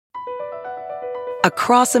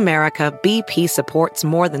Across America, BP supports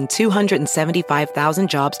more than 275,000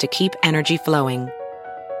 jobs to keep energy flowing.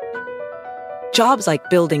 Jobs like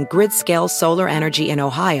building grid-scale solar energy in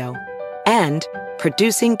Ohio and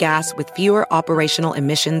producing gas with fewer operational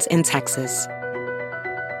emissions in Texas.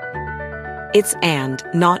 It's and,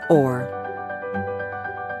 not or.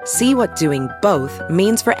 See what doing both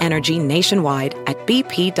means for energy nationwide at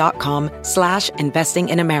bp.com/investing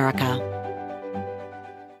in America.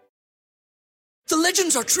 The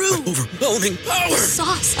legends are true. Overwhelming power! The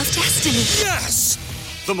sauce of destiny. Yes!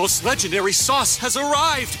 The most legendary sauce has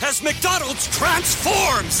arrived as McDonald's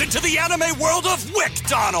transforms into the anime world of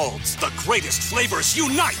WickDonald's. The greatest flavors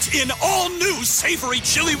unite in all new savory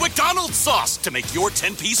chili McDonald's sauce to make your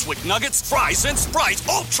 10-piece Wick Nuggets, fries, and Sprite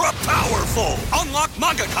ultra-powerful. Unlock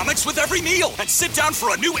manga comics with every meal and sit down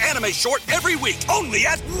for a new anime short every week only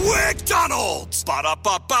at WickDonald's.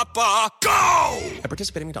 Ba-da-ba-ba-ba, go! At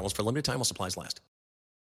participating McDonald's for a limited time while supplies last.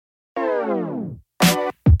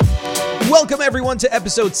 Welcome, everyone, to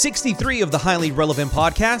episode 63 of the Highly Relevant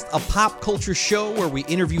Podcast, a pop culture show where we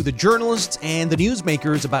interview the journalists and the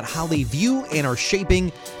newsmakers about how they view and are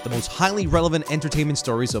shaping the most highly relevant entertainment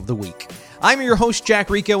stories of the week. I'm your host, Jack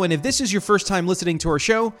Rico, and if this is your first time listening to our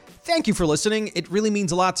show, thank you for listening. It really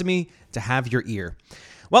means a lot to me to have your ear.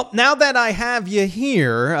 Well, now that I have you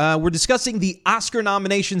here, we're discussing the Oscar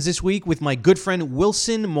nominations this week with my good friend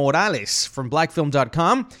Wilson Morales from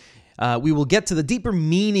blackfilm.com. We will get to the deeper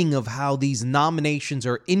meaning of how these nominations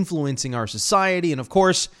are influencing our society and, of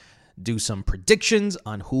course, do some predictions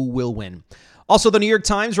on who will win. Also, the New York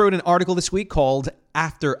Times wrote an article this week called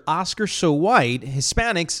 "After Oscar So White,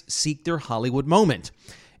 Hispanics Seek Their Hollywood Moment."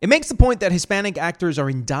 It makes the point that Hispanic actors are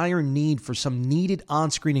in dire need for some needed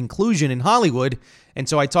on-screen inclusion in Hollywood, and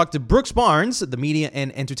so I talked to Brooks Barnes, the media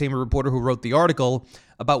and entertainment reporter who wrote the article,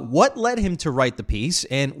 about what led him to write the piece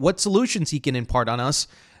and what solutions he can impart on us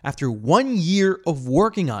after 1 year of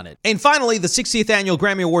working on it. And finally, the 60th Annual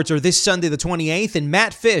Grammy Awards are this Sunday, the 28th, and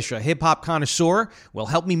Matt Fish, a hip-hop connoisseur, will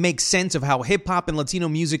help me make sense of how hip-hop and Latino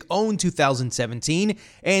music owned 2017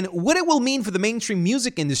 and what it will mean for the mainstream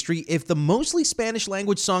music industry if the mostly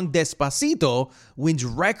Spanish-language song Despacito wins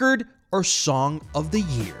record or Song of the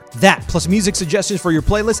Year. That, plus music suggestions for your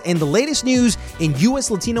playlist and the latest news in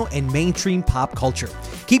U.S. Latino and mainstream pop culture.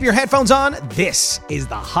 Keep your headphones on. This is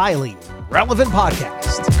the Highly Relevant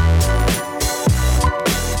Podcast.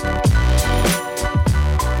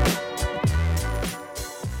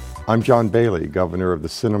 I'm John Bailey, governor of the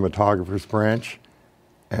Cinematographers Branch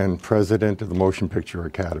and president of the Motion Picture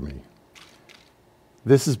Academy.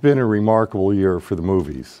 This has been a remarkable year for the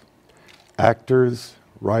movies. Actors,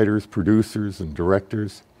 writers, producers, and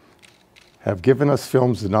directors have given us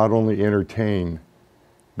films that not only entertain,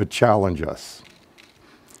 but challenge us.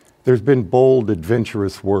 There's been bold,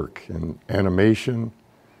 adventurous work in animation,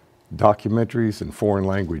 documentaries, and foreign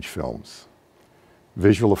language films.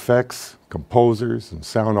 Visual effects, composers, and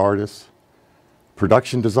sound artists,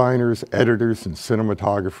 production designers, editors, and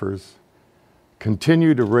cinematographers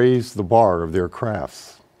continue to raise the bar of their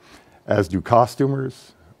crafts, as do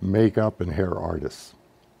costumers, makeup, and hair artists.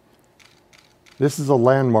 This is a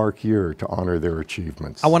landmark year to honor their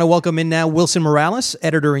achievements. I want to welcome in now Wilson Morales,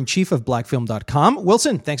 editor-in-chief of blackfilm.com.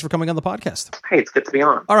 Wilson, thanks for coming on the podcast. Hey, it's good to be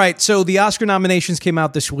on. All right, so the Oscar nominations came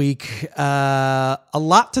out this week. A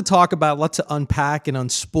lot to talk about, a lot to unpack and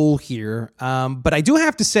unspool here. But I do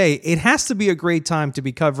have to say, it has to be a great time to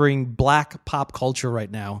be covering Black pop culture right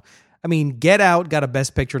now. I mean, Get Out got a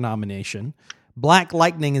Best Picture nomination. Black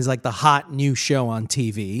Lightning is like the hot new show on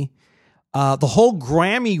TV. The whole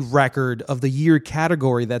Grammy record of the year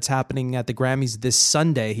category that's happening at the Grammys this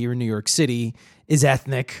Sunday here in New York City is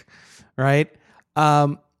ethnic, right?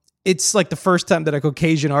 It's like the first time that a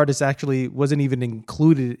Caucasian artist actually wasn't even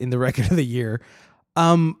included in the record of the year.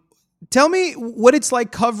 Tell me what it's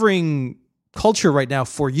like covering culture right now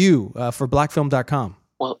for you, for blackfilm.com.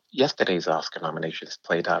 Well, yesterday's Oscar nominations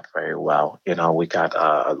played out very well. You know, we got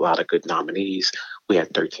a lot of good nominees. We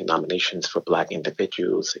had 13 nominations for Black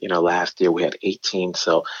individuals. You know, last year we had 18,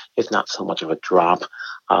 so it's not so much of a drop.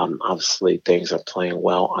 Obviously, things are playing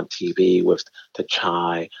well on TV with The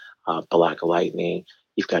Chi, Black Lightning.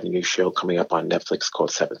 You've got a new show coming up on Netflix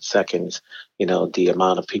called 7 Seconds. You know, the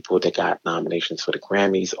amount of people that got nominations for the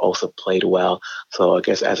Grammys also played well. So I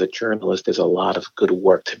guess as a journalist, there's a lot of good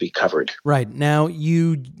work to be covered. Right. Now,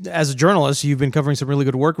 you, as a journalist, you've been covering some really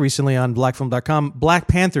good work recently on blackfilm.com. Black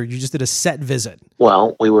Panther, you just did a set visit.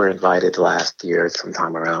 Well, we were invited last year,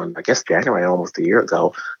 sometime around, I guess, January, almost a year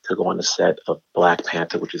ago, to go on the set of Black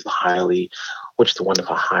Panther, which is the highly which is one of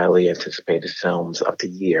our highly anticipated films of the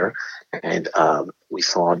year. And we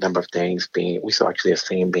saw a number of things we saw actually a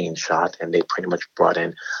scene being shot, and they pretty much brought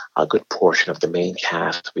in a good portion of the main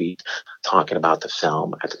cast. We talking about the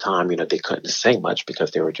film at the time, they couldn't say much because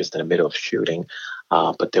they were just in the middle of shooting.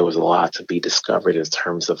 But there was a lot to be discovered in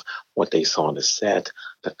terms of what they saw on the set,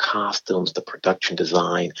 the costumes, the production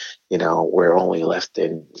design. We're only less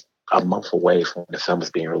than a month away from the film is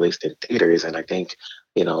being released in theaters, and I think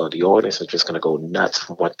the audience is just going to go nuts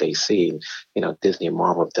from what they see. Disney and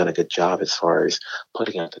Marvel have done a good job as far as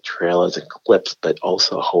putting out the trailers and clips, but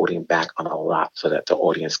also holding back on a lot so that the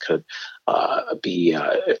audience could be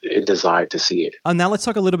desired to see it. Now let's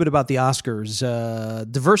talk a little bit about the Oscars,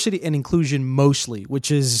 diversity and inclusion mostly,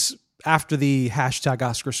 which is after the hashtag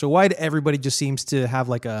Oscar So White. Everybody just seems to have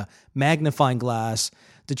like a magnifying glass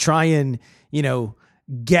to try and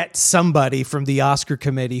get somebody from the Oscar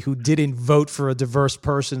committee who didn't vote for a diverse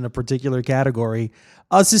person in a particular category.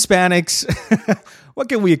 Us Hispanics, what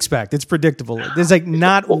can we expect? It's predictable. There's like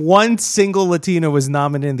not one single Latino was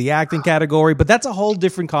nominated in the acting category, but that's a whole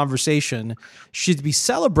different conversation. Should be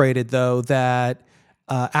celebrated, though, that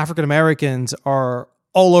African Americans are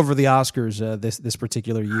all over the Oscars this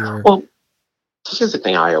particular year. Well, here's the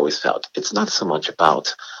thing I always felt. It's not so much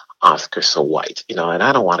about Oscar So White, and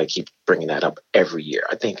I don't want to keep bringing that up every year.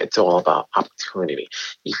 I think it's all about opportunity.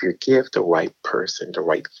 If you give the right person, the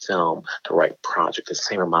right film, the right project, the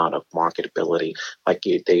same amount of marketability, I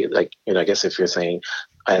guess if you're saying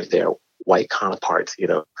as their white counterparts,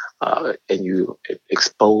 and you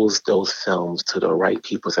expose those films to the right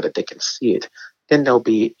people so that they can see it, then they'll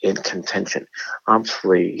be in contention.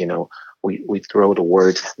 Obviously, we throw the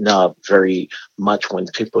word snub very much when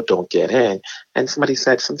people don't get in. And somebody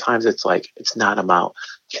said sometimes it's like, it's not about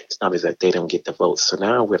snub, is that they don't get the votes. So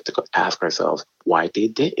now we have to ask ourselves why they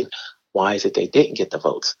didn't. Why is it they didn't get the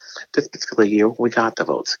votes? This particular year, we got the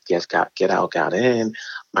votes. Get Out got in.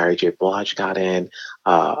 Mary J. Blige got in.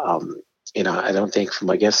 I don't think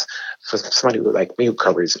for somebody like me who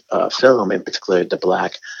covers film, in particular the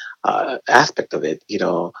Black aspect of it,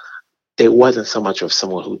 there wasn't so much of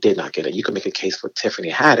someone who did not get it. You can make a case for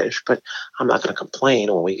Tiffany Haddish, but I'm not going to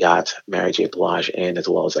complain when we got Mary J. Blige in as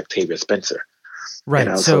well as Octavia Spencer.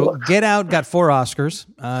 Right. So Get Out got 4 Oscars.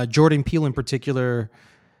 Jordan Peele in particular,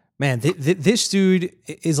 man, this dude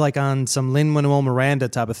is like on some Lin-Manuel Miranda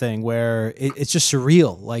type of thing where it's just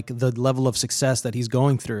surreal, like the level of success that he's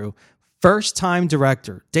going through. First-time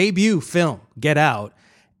director, debut film, Get Out,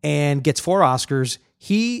 and gets 4 Oscars.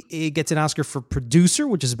 He gets an Oscar for producer,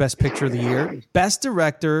 which is Best Picture of the Year, Best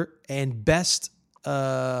Director, and Best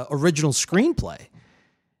Original Screenplay.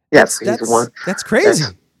 Yes, that's crazy.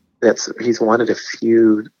 He's one of the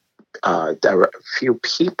few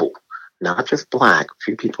people, not just Black,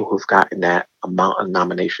 few people who've gotten that amount of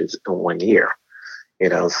nominations in 1 year.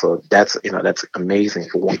 So that's amazing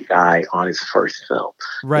for one guy on his first film.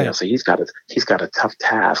 Right. So he's got a tough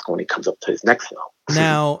task when he comes up to his next film.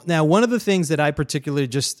 Now, one of the things that I particularly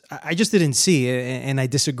just didn't see, and I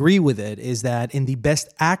disagree with it, is that in the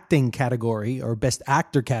Best Acting category or Best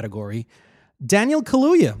Actor category, Daniel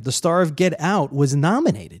Kaluuya, the star of Get Out, was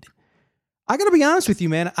nominated. I got to be honest with you,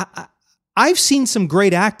 man. I've seen some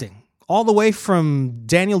great acting. All the way from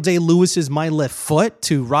Daniel Day-Lewis's My Left Foot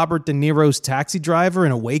to Robert De Niro's Taxi Driver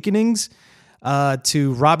in Awakenings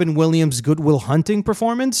to Robin Williams' Good Will Hunting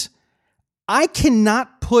performance. I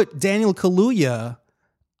cannot put Daniel Kaluuya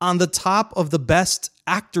on the top of the best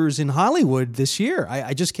actors in Hollywood this year.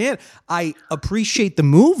 I just can't. I appreciate the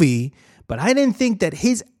movie, but I didn't think that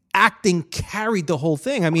his acting carried the whole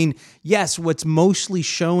thing. I mean, yes, what's mostly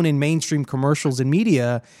shown in mainstream commercials and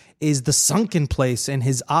media is the sunken place in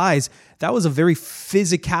his eyes. That was a very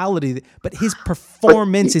physicality, but his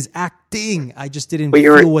performance, his acting, I just didn't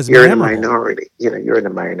feel was memorable. You're in the minority. You're in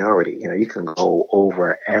the minority. You can go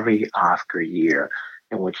over every Oscar year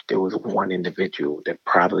in which there was one individual that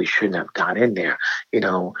probably shouldn't have got in there,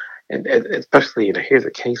 and especially, here's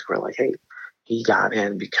a case where like, hey, he got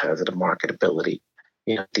in because of the marketability.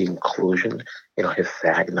 The inclusion, his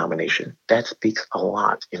SAG nomination, that speaks a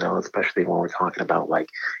lot, especially when we're talking about like,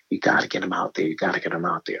 you got to get him out there.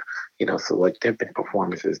 So like there've been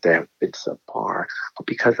performances that have been subpar, but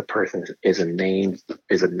because the person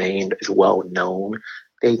is well known,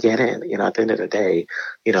 they get in. At the end of the day,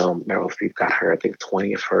 Meryl Streep got her, I think,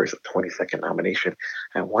 21st or 22nd nomination,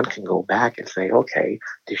 and one can go back and say, okay,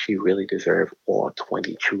 did she really deserve all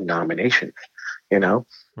 22 nominations?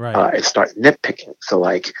 Right. And start nitpicking. So,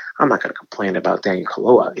 like, I'm not going to complain about Daniel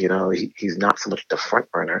Kaluuya. He's not so much the front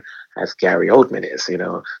runner as Gary Oldman is.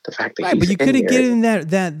 The fact that but you could have given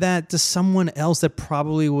that to someone else that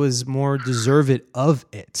probably was more deserving of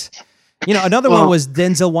it. Another one was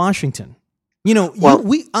Denzel Washington. We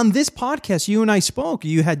on this podcast, you and I spoke.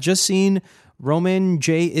 You had just seen Roman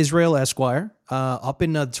J. Israel Esquire up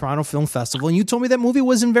in the Toronto Film Festival, and you told me that movie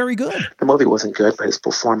wasn't very good. The movie wasn't good, but his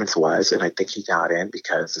performance was, and I think he got in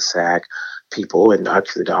because the SAG people and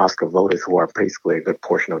actually the Oscar voters, who are basically a good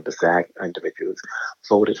portion of the SAG individuals,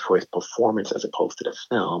 voted for his performance as opposed to the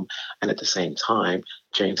film. And at the same time,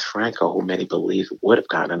 James Franco, who many believe would have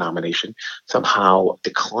gotten a nomination, somehow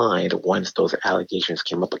declined once those allegations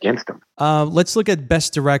came up against him. Let's look at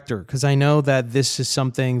Best Director, because I know that this is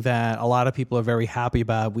something that a lot of people are very happy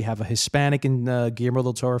about. We have a Hispanic in Guillermo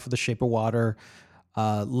del Toro for The Shape of Water,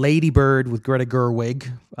 Lady Bird with Greta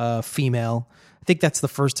Gerwig, female. I think that's the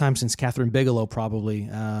first time since Catherine Bigelow, probably,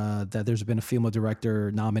 that there's been a female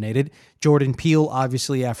director nominated. Jordan Peele,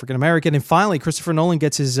 obviously African-American. And finally, Christopher Nolan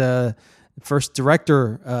gets his first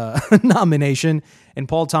director nomination, and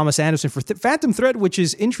Paul Thomas Anderson for Phantom Thread, which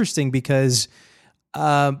is interesting because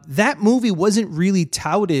that movie wasn't really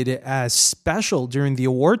touted as special during the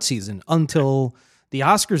award season until the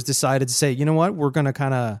Oscars decided to say, you know what, we're going to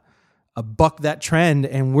kind of buck that trend,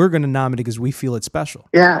 and we're going to nominate it because we feel it's special.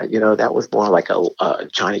 Yeah, that was more like a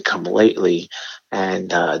Johnny Come Lately,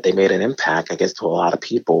 and they made an impact, I guess, to a lot of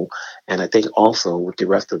people. And I think also with the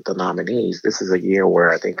rest of the nominees, this is a year where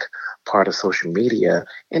I think part of social media,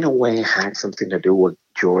 in a way, had something to do with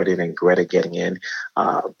Jordan and Greta getting in.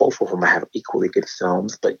 Both of them have equally good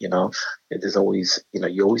films, but, there's always,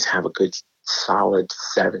 you always have a good solid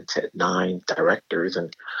 7 to 9 directors,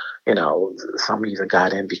 and some either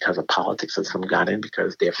got in because of politics and some got in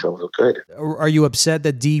because their films were good. Are you upset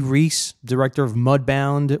that Dee Reese, director of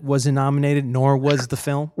Mudbound, wasn't nominated, nor was the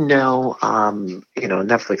film? No,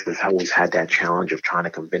 Netflix has always had that challenge of trying to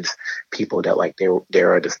convince people that like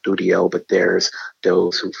they're at the studio, but there's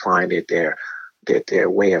those who find it their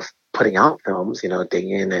way of putting out films, day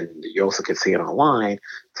in, and you also can see it online,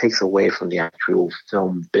 takes away from the actual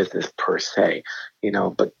film business per se,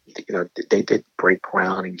 but they did break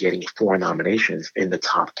ground in getting 4 nominations in the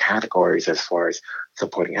top categories as far as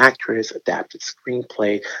supporting actress, adapted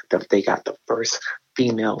screenplay, that they got the first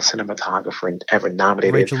female cinematographer ever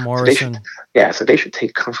nominated. Rachel Morrison. So they should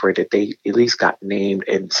take comfort that they at least got named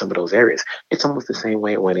in some of those areas. It's almost the same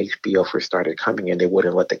way when HBO first started coming in, they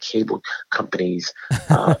wouldn't let the cable companies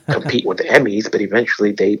compete with the Emmys, but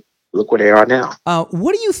eventually they look where they are now.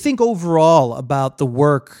 What do you think overall about the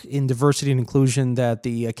work in diversity and inclusion that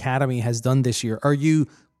the Academy has done this year? Are you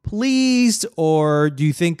pleased, or do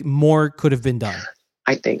you think more could have been done?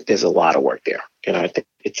 I think there's a lot of work there. I think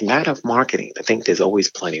it's a matter of marketing. I think there's always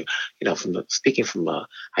plenty, speaking from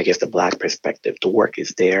the Black perspective, the work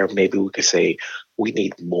is there. Maybe we could say we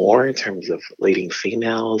need more in terms of leading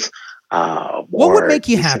females. What would make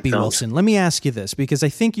you happy, films. Wilson? Let me ask you this, because I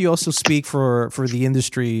think you also speak for the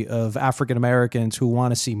industry of African Americans who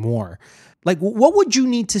want to see more. Like, what would you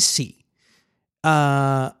need to see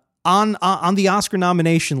on the Oscar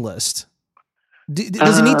nomination list?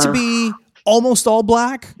 Does it need to be almost all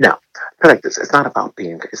Black? No, like this. It's not about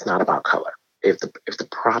color. If the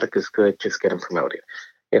product is good, just get them promoted.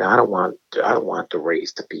 I don't want the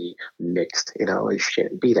race to be mixed. It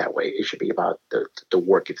shouldn't be that way. It should be about the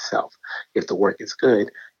work itself. If the work is good,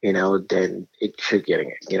 then it should get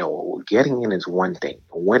in. Getting in is one thing.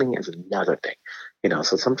 Winning is another thing.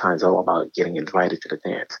 So sometimes it's all about getting invited to the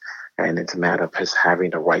dance, and it's a matter of just having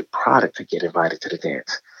the right product to get invited to the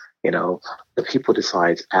dance. The people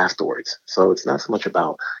decide afterwards. So it's not so much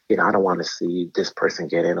about, I don't want to see this person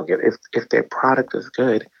get in or get, if their product is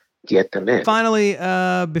good, get them in. Finally,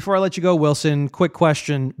 before I let you go, Wilson, quick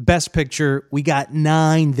question. Best Picture, we got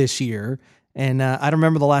 9 this year. And I don't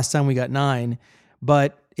remember the last time we got 9,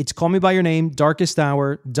 but it's Call Me By Your Name, Darkest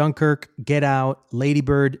Hour, Dunkirk, Get Out, Lady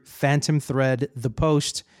Bird, Phantom Thread, The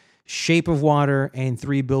Post, Shape of Water, and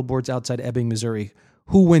 3 Billboards Outside Ebbing, Missouri.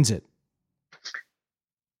 Who wins it?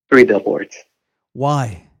 3 Billboards.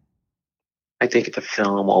 Why? I think it's a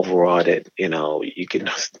film overall that,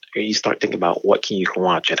 you start thinking about what you can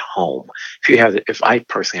watch at home. If I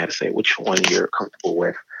personally had to say which one you're comfortable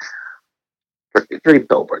with, 3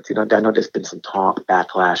 Billboards. I know there's been some talk,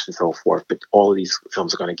 backlash, and so forth, but all of these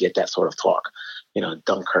films are going to get that sort of talk.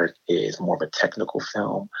 Dunkirk is more of a technical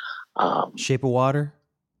film. Shape of Water?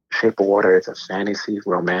 Shape of Water is a fantasy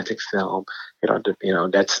romantic film.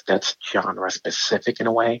 That's genre specific in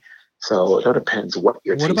a way. So it all depends what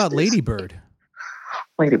your taste is. What about Lady Bird?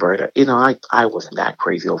 Lady Bird, I wasn't that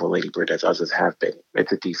crazy over Lady Bird as others have been.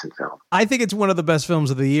 It's a decent film. I think it's one of the best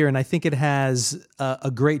films of the year, and I think it has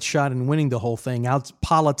a great shot in winning the whole thing.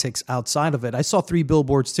 Politics outside of it. I saw 3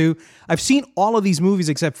 Billboards too. I've seen all of these movies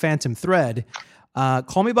except Phantom Thread.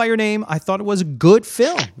 Call Me By Your Name, I thought it was a good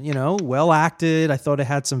film, well acted. I thought it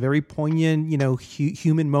had some very poignant,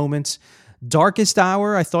 human moments. Darkest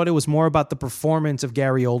Hour, I thought it was more about the performance of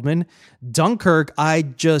Gary Oldman. Dunkirk, I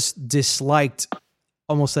just disliked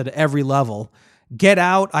almost at every level. Get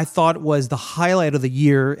Out, I thought was the highlight of the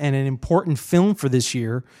year and an important film for this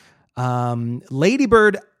year. Lady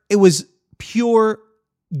Bird, it was pure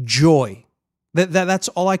joy. That's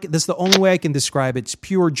the only way I can describe it. It's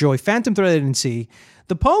pure joy. Phantom Thread I didn't see.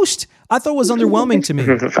 The Post, I thought was underwhelming to me.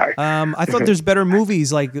 I thought there's better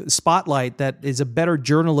movies like Spotlight that is a better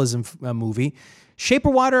journalism movie. Shape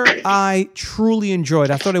of Water, I truly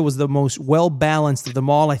enjoyed. I thought it was the most well-balanced of them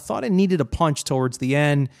all. I thought it needed a punch towards the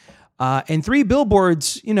end. And Three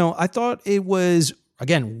Billboards, I thought it was,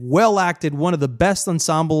 again, well acted, one of the best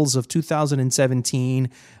ensembles of 2017.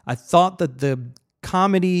 I thought that the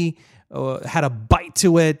comedy had a bite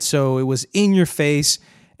to it, so it was in your face.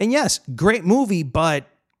 And yes, great movie, but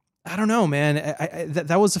I don't know, man.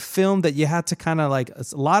 That was a film that you had to kind of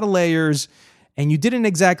it's a lot of layers, and you didn't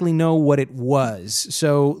exactly know what it was.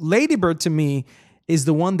 So Lady Bird, to me, is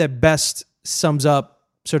the one that best sums up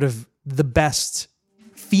sort of the best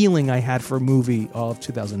feeling I had for a movie of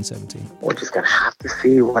 2017. We're just going to have to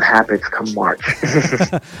see what happens come March.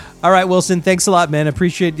 All right, Wilson, thanks a lot, man.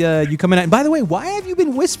 Appreciate you coming out. And by the way, why have you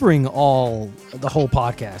been whispering the whole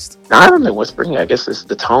podcast? I haven't been whispering. I guess it's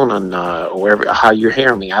the tone on how you're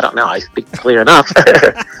hearing me. I don't know. I speak clear enough.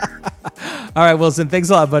 All right, Wilson, thanks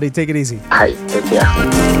a lot, buddy. Take it easy. All right, take care.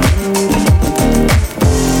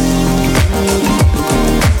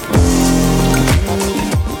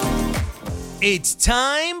 It's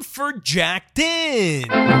time for Jacked In.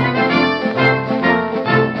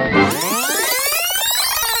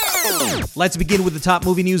 Let's begin with the top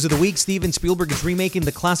movie news of the week. Steven Spielberg is remaking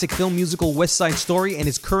the classic film musical West Side Story and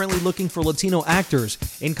is currently looking for Latino actors.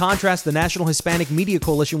 In contrast, the National Hispanic Media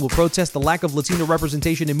Coalition will protest the lack of Latino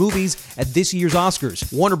representation in movies at this year's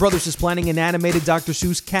Oscars. Warner Brothers is planning an animated Dr.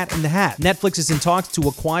 Seuss Cat in the Hat. Netflix is in talks to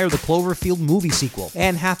acquire the Cloverfield movie sequel.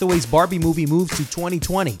 Anne Hathaway's Barbie movie moves to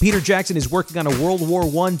 2020. Peter Jackson is working on a World War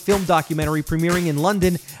I film documentary premiering in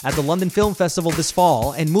London at the London Film Festival this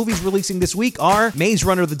fall. And movies releasing this week are Maze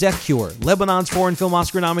Runner: The Death Cure, Lebanon's foreign film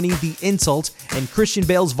Oscar nominee The Insult, and Christian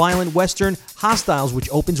Bale's violent western Hostiles, which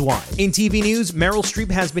opens wide. In TV news, Meryl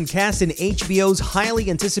Streep has been cast in HBO's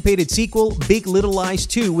highly anticipated sequel, Big Little Lies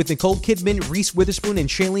 2, with Nicole Kidman, Reese Witherspoon, and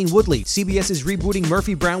Shailene Woodley. CBS is rebooting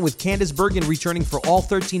Murphy Brown with Candice Bergen returning for all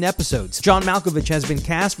 13 episodes. John Malkovich has been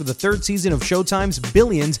cast for the third season of Showtime's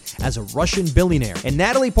Billions as a Russian billionaire. And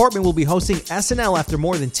Natalie Portman will be hosting SNL after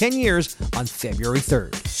more than 10 years on February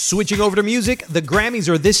 3rd. Switching over to music, the Grammys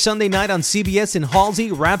are this Sunday night on CBS, and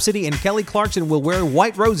Halsey, Rhapsody, and Kelly Clarkson will wear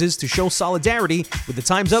white roses to show solidarity with the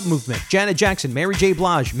Time's Up movement. Janet Jackson, Mary J.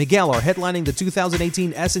 Blige, Miguel are headlining the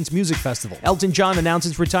 2018 Essence Music Festival. Elton John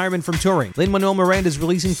announces retirement from touring. Lin-Manuel Miranda is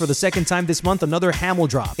releasing for the second time this month another Hamill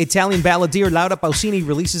drop. Italian balladeer Laura Pausini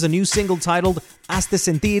releases a new single titled Hazte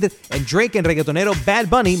Sentir, and Drake and reggaetonero Bad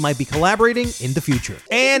Bunny might be collaborating in the future.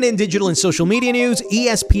 And in digital and social media news,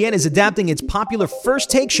 ESPN is adapting its popular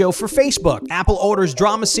First Take show for Facebook. Apple orders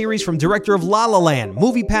drama series from director of La La Land.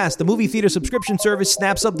 MoviePass, the movie theater subscription service,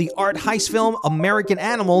 snaps up the art heist film American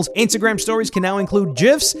Animals. Instagram stories can now include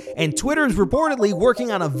GIFs, and Twitter is reportedly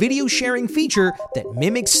working on a video sharing feature that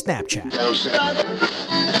mimics Snapchat.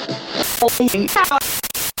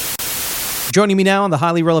 Joining me now on the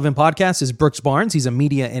Highly Relevant podcast is Brooks Barnes. He's a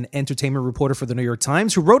media and entertainment reporter for the New York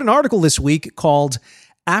Times, who wrote an article this week called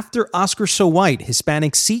After Oscar So White,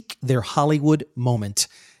 Hispanics Seek Their Hollywood Moment.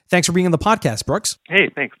 Thanks for being on the podcast, Brooks. Hey,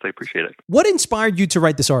 thanks. I appreciate it. What inspired you to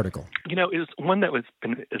write this article? It was one that has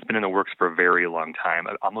been in the works for a very long time,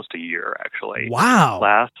 almost a year, actually.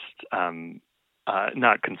 Wow.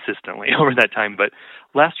 Not consistently over that time, but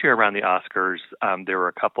last year around the Oscars, there were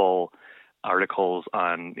a couple articles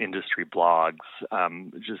on industry blogs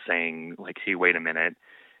just saying, like, hey, wait a minute,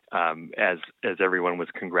 as everyone was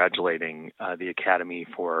congratulating the Academy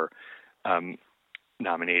for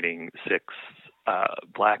nominating 6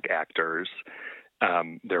 Black actors,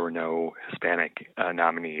 there were no Hispanic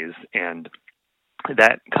nominees, and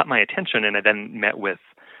that caught my attention. And I then met with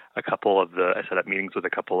I set up meetings with a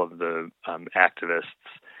couple of the activists,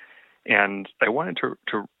 and I wanted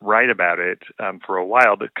to write about it for a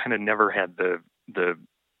while, but kind of never had the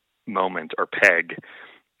moment or peg,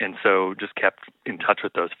 and so just kept in touch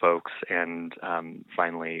with those folks, and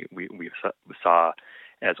finally we saw,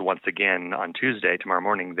 as once again on Tuesday, tomorrow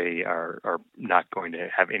morning, they are not going to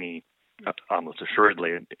have any, almost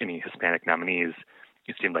assuredly, any Hispanic nominees.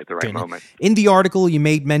 It seemed like the right moment. In the article, you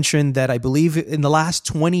made mention that I believe in the last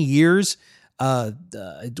 20 years,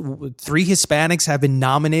 Three Hispanics have been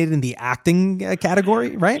nominated in the acting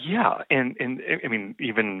category, right? Yeah, and I mean,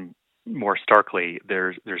 even more starkly,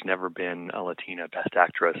 there's never been a Latina Best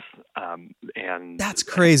Actress, and that's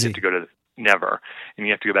crazy. You have to go to never, and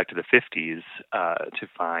you have to go back to the 50s to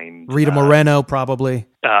find Rita Moreno, probably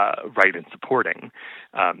right in supporting,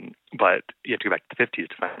 but you have to go back to the 50s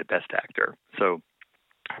to find the Best Actor. So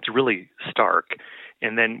it's really stark.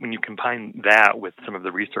 And then when you combine that with some of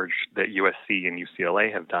the research that USC and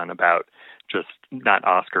UCLA have done about just not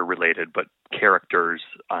Oscar related, but characters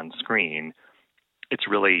on screen, it's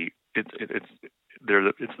really it's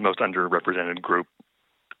the most underrepresented group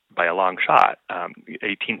by a long shot.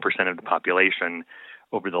 18% of the population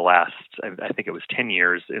over the last, I think it was 10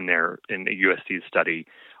 years in the USC study,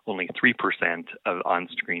 only 3% of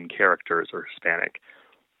on-screen characters are Hispanic.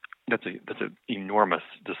 That's an enormous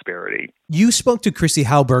disparity. You spoke to Christy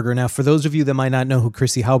Hauberger. Now, for those of you that might not know who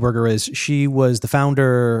Christy Hauberger is, she was the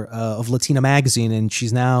founder of Latina Magazine, and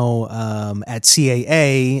she's now at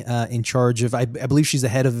CAA in charge of, I believe she's the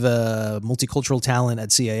head of multicultural talent at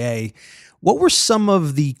CAA. What were some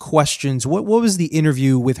of the questions? What was the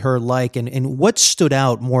interview with her like, and what stood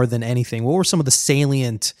out more than anything? What were some of the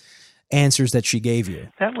salient answers that she gave you?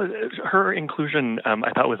 That was her inclusion.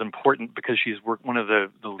 I thought was important because she's one of the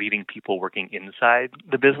leading people working inside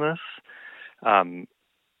the business, and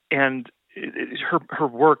her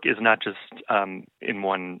work is not just in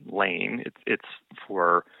one lane. It's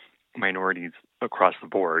for minorities across the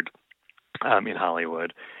board in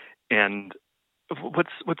Hollywood. And what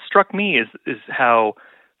struck me is how,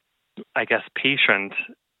 I guess, patient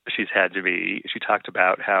she's had to be. She talked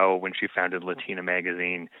about how when she founded Latina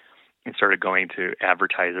Magazine and started going to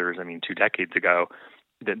advertisers, 2 decades ago,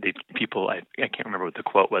 that people, I can't remember what the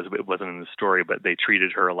quote was, but it wasn't in the story, but they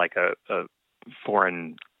treated her like a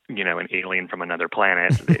foreign, an alien from another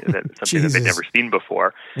planet, something that they'd never seen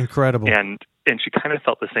before. Incredible. And she kind of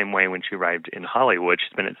felt the same way when she arrived in Hollywood.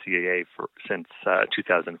 She's been at CAA since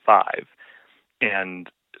 2005. And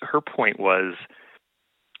her point was,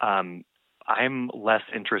 I'm less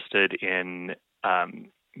interested in,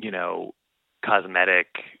 cosmetic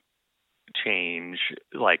change,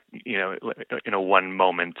 like, in a one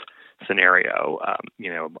moment scenario,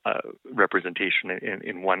 representation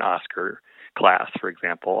in one Oscar class, for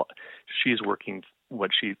example. She's working what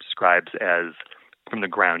she describes as from the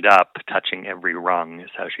ground up, touching every rung is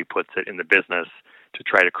how she puts it in the business to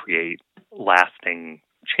try to create lasting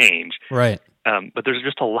change. Right. But there's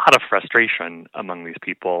just a lot of frustration among these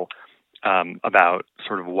people about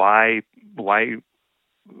sort of why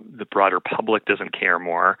the broader public doesn't care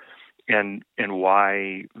more, and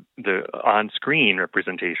why the on-screen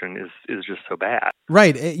representation is just so bad.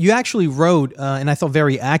 Right. You actually wrote, and I thought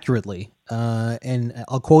very accurately, and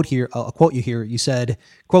I'll quote you here. You said,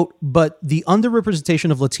 quote, "But the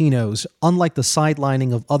underrepresentation of Latinos, unlike the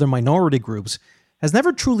sidelining of other minority groups, has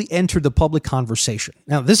never truly entered the public conversation."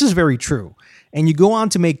 Now, this is very true. And you go on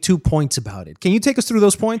to make 2 points about it. Can you take us through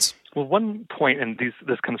those points? Well, one point, and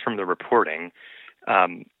this comes from the reporting,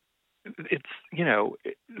 it's,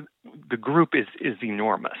 the group is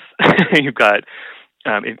enormous. You've got,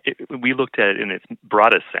 we looked at it in its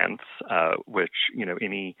broadest sense, which,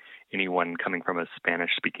 anyone coming from a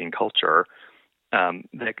Spanish-speaking culture,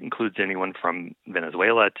 that includes anyone from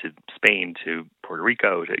Venezuela to Spain to Puerto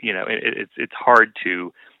Rico to, it's hard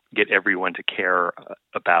to get everyone to care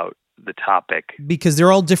about the topic because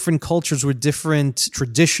they're all different cultures with different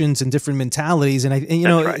traditions and different mentalities. And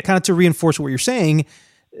right. Kind of to reinforce what you're saying,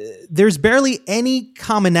 there's barely any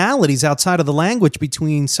commonalities outside of the language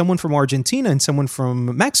between someone from Argentina and someone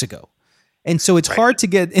from Mexico. And so it's right. hard to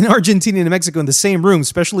get in Argentina and Mexico in the same room,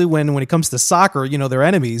 especially when it comes to soccer, they're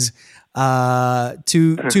enemies,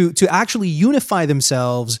 to actually unify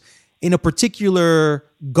themselves in a particular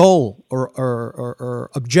goal or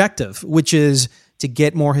objective, which is to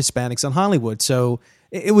get more Hispanics on Hollywood. So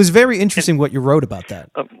it was very interesting what you wrote about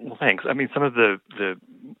that. Well, thanks. Some of the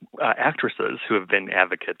actresses who have been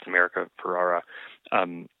advocates, America Ferrara,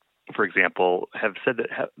 for example, have said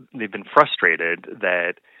that they've been frustrated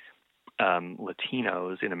that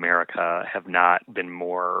Latinos in America have not been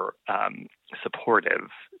more supportive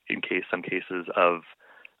in some cases of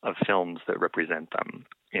films that represent them,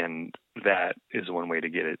 and that is one way to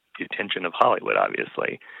get the attention of Hollywood,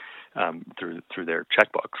 obviously, through their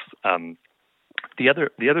checkbooks. The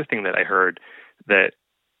other thing that I heard that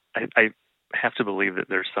I have to believe that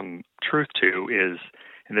there's some truth to is,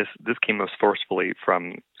 and this came most forcefully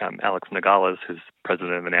from Alex Nogales, who's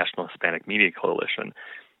president of the National Hispanic Media Coalition.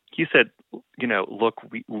 He said, look,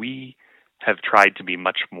 we have tried to be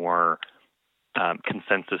much more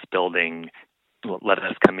consensus building let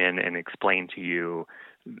us come in and explain to you,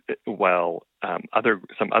 while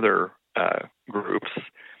some other groups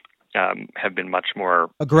have been much more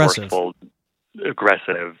aggressive. Forceful,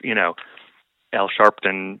 aggressive. Al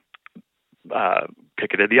Sharpton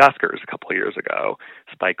picketed the Oscars a couple of years ago.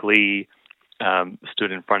 Spike Lee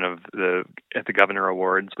stood in front of at the Governor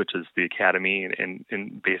Awards, which is the Academy, and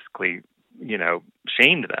basically,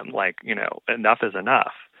 shamed them, like, enough is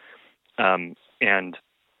enough. And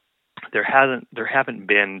there haven't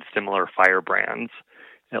been similar firebrands,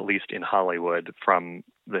 at least in Hollywood, from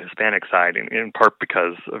the Hispanic side, in part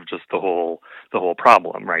because of just the whole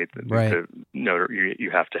problem, right? Right.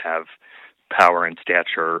 You have to have power and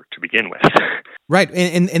stature to begin with. Right.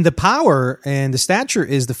 And the power and the stature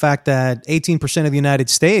is the fact that 18% of the United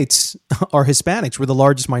States are Hispanics. We're the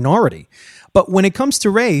largest minority. But when it comes to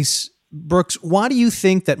race, Brooks, why do you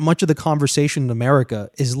think that much of the conversation in America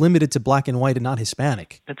is limited to black and white and not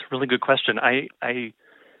Hispanic? That's a really good question. I'm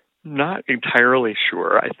not entirely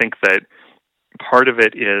sure. I think that part of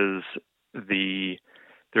it is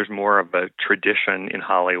there's more of a tradition in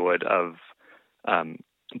Hollywood of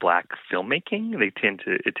black filmmaking. It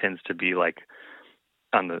tends to be like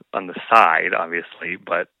on the side, obviously,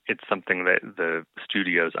 but it's something that the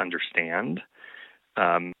studios understand.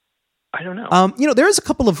 I don't know. There's a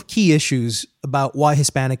couple of key issues about why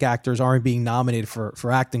Hispanic actors aren't being nominated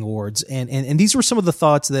for acting awards. And these were some of the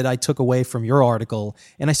thoughts that I took away from your article.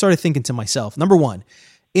 And I started thinking to myself, number one,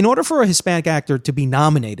 in order for a Hispanic actor to be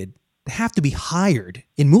nominated, they have to be hired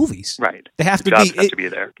in movies. Right. They have the jobs have to be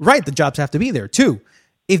there. Right. The jobs have to be there. Two,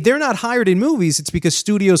 if they're not hired in movies, it's because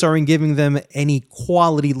studios aren't giving them any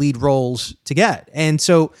quality lead roles to get. And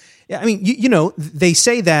so, I mean, they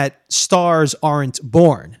say that stars aren't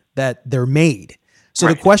born, that they're made. So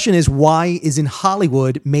right. The question is, why isn't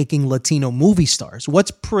Hollywood making Latino movie stars?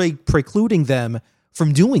 What's precluding them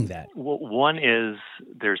from doing that? Well, one is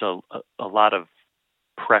there's a lot of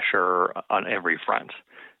pressure on every front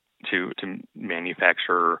to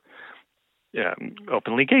manufacture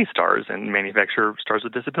openly gay stars and manufacture stars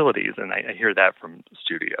with disabilities. And I hear that from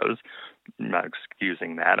studios. I'm not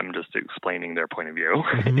excusing that. I'm just explaining their point of view.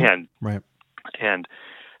 Mm-hmm. And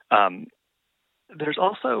there's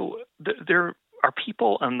also there are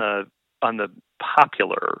people on the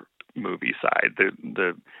popular movie side,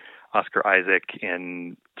 the Oscar Isaac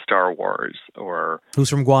in Star Wars, or who's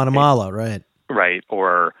from Guatemala, right? Right.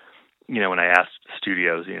 Or when I asked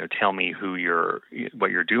studios, tell me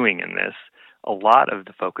what you're doing in this, a lot of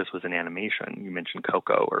the focus was in animation. You mentioned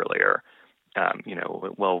Coco earlier.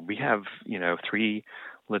 Well, we have 3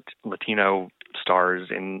 Latino stars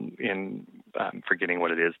in forgetting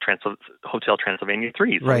what it is, Hotel Transylvania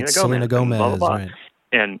 3. Right, Selena Gomez. Blah, blah, blah. Right.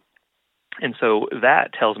 And so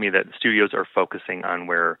that tells me that studios are focusing on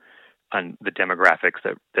the demographics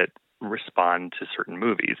that respond to certain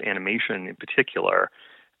movies. Animation in particular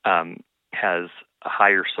has a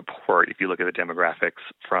higher support if you look at the demographics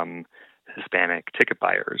from Hispanic ticket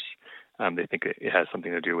buyers. They think it has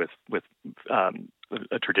something to do with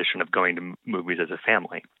a tradition of going to movies as a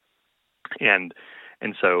family. And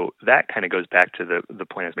so that kind of goes back to the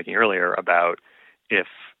point I was making earlier about if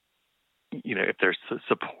there's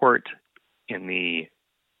support in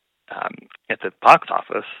at the box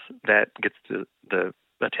office that gets to the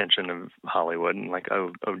attention of Hollywood and like,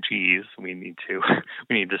 oh geez, we need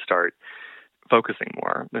to start focusing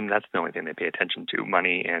more. And that's the only thing they pay attention to: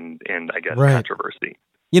 money and I guess right. controversy.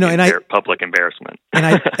 Public embarrassment. And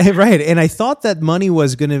I thought that money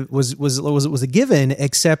was a given,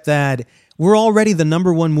 except that we're already the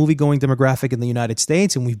number one movie going demographic in the United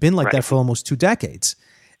States, and we've been like that for almost 2 decades.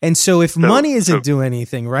 And so if money isn't doing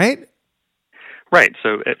anything, right? Right.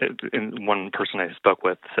 So and one person I spoke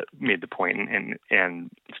with made the point, and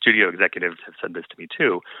studio executives have said this to me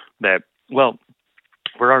too, that, well,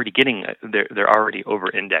 we're already they're already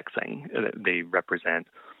over-indexing. They represent,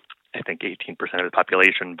 I think, 18% of the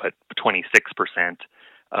population, but 26%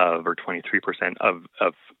 or 23%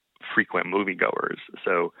 of frequent moviegoers.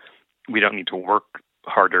 So we don't need to work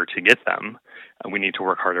harder to get them. We need to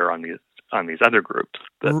work harder on these other groups.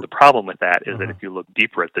 The problem with that is that if you look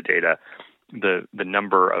deeper at the data, the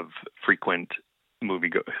number of frequent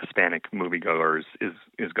Hispanic moviegoers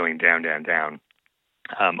is going down.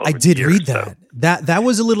 I did read that. So. That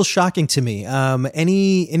was a little shocking to me.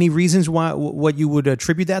 Any reasons why what you would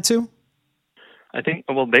attribute that to? I think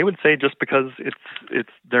they would say just because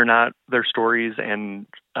their stories and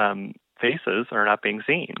faces are not being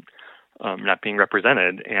seen, not being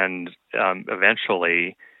represented, and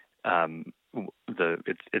eventually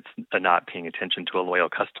it's a not paying attention to a loyal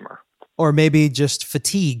customer. Or maybe just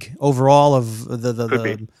fatigue overall of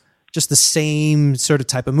the just the same sort of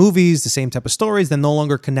type of movies, the same type of stories, that no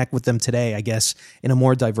longer connect with them today, I guess, in a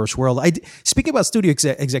more diverse world. Speaking about studio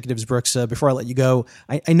executives, Brooks, before I let you go,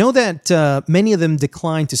 I know that many of them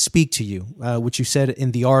declined to speak to you, which you said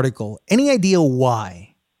in the article. Any idea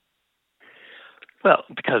why? Well,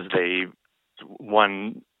 because they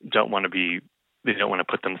don't want to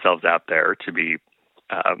put themselves out there to be,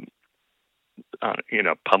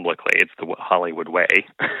 publicly. It's the Hollywood way.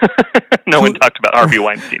 No one talked about Harvey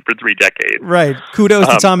Weinstein for 3 decades. Right. Kudos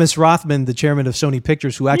to Thomas Rothman, the chairman of Sony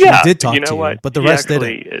Pictures, who actually did talk to you, but the rest didn't.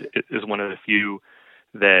 He is one of the few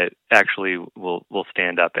that actually will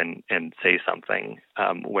stand up and say something,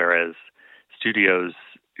 whereas studios,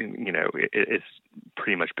 it's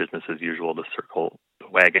pretty much business as usual to circle the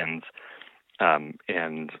wagons,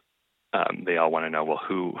 and they all want to know, well,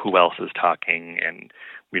 who else is talking, and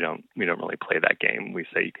we don't really play that game. We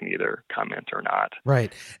say you can either comment or not.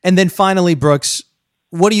 Right. And then finally, Brooks,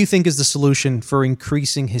 what do you think is the solution for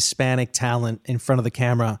increasing Hispanic talent in front of the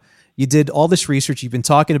camera? You did all this research. You've been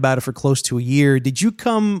talking about it for close to a year. Did you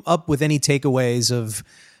come up with any takeaways of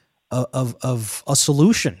a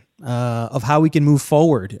solution of how we can move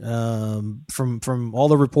forward from all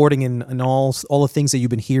the reporting and all the things that you've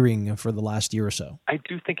been hearing for the last year or so? I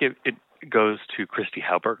do think it goes to Christy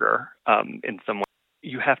Hauberger in some way.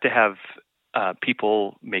 You have to have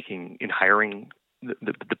people hiring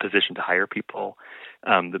the position to hire people,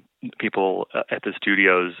 the people at the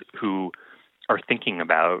studios who are thinking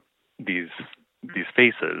about these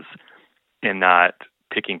faces and not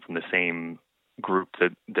picking from the same group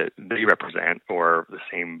that they represent or the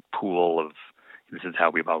same pool of this is how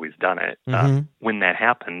we've always done it. Mm-hmm. When that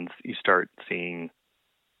happens, you start seeing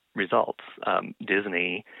results.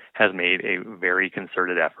 Disney has made a very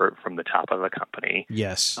concerted effort from the top of the company,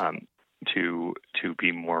 yes, to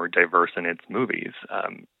be more diverse in its movies.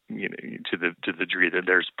 To the degree that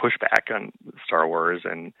there's pushback on Star Wars,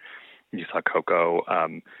 and you saw Coco.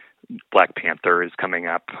 Black Panther is coming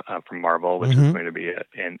up from Marvel, which mm-hmm. is going to be it,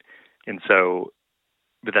 and so,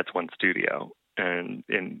 but that's one studio, and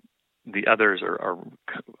the others are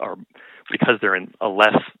because they're in a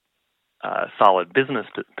less solid business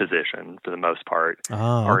position for the most part,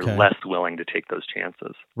 are less willing to take those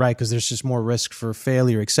chances. Right, because there's just more risk for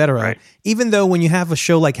failure, et cetera. Right. Even though when you have a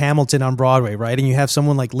show like Hamilton on Broadway, right, and you have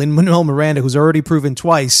someone like Lin-Manuel Miranda, who's already proven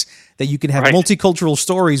twice that you can have right. multicultural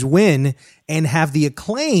stories win and have the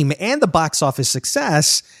acclaim and the box office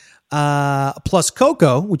success, plus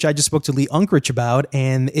Coco, which I just spoke to Lee Unkrich about,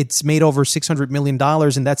 and it's made over $600 million,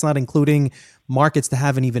 and that's not including markets that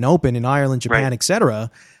haven't even opened in Ireland, Japan, right. et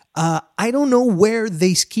cetera. I don't know where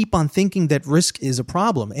they keep on thinking that risk is a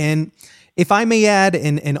problem. And if I may add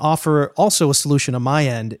and offer also a solution on my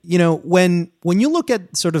end, when you look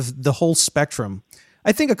at sort of the whole spectrum,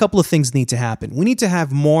 I think a couple of things need to happen. We need to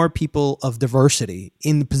have more people of diversity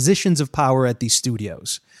in the positions of power at these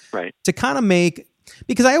studios. Right. To kind of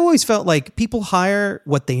because I always felt like people hire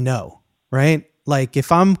what they know, right? Like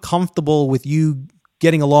if I'm comfortable with you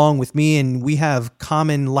getting along with me and we have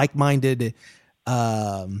common like-minded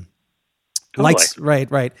likes,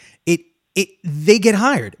 right. They get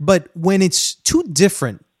hired. But when it's too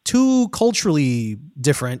different, too culturally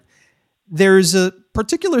different, there's a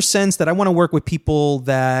particular sense that I want to work with people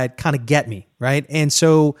that kind of get me, right? And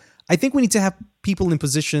so I think we need to have people in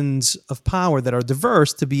positions of power that are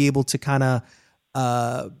diverse to be able to kind of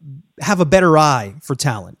have a better eye for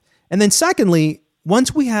talent. And then secondly,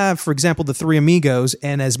 once we have, for example, the Three Amigos,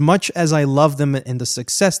 and as much as I love them and the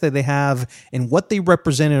success that they have and what they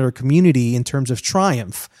represent in our community in terms of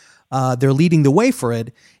triumph, they're leading the way for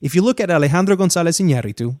it. If you look at Alejandro González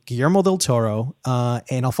Iñárritu, Guillermo del Toro,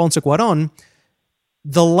 and Alfonso Cuarón,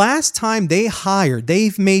 the last time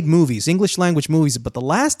they've made movies, English language movies, but the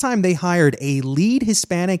last time they hired a lead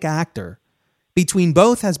Hispanic actor between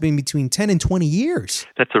both has been between 10 and 20 years.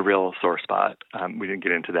 That's a real sore spot. We didn't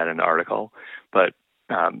get into that in the article, but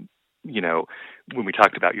when we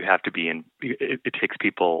talked about you have to be in, it takes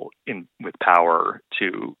people in with power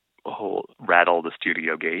to rattle the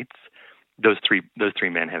studio gates. Those three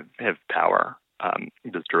men have power.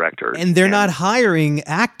 Those directors, and they're not hiring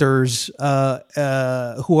actors who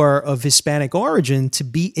are of Hispanic origin to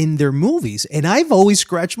be in their movies. And I've always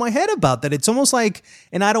scratched my head about that. It's almost like,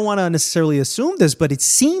 and I don't want to necessarily assume this, but it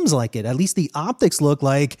seems like it. At least the optics look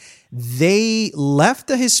like they left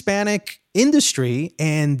the Hispanic industry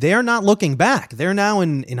and they're not looking back. They're now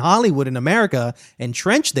in Hollywood, in America,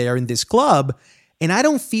 entrenched there in this club. And I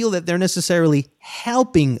don't feel that they're necessarily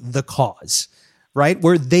helping the cause, right?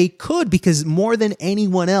 Where they could, because more than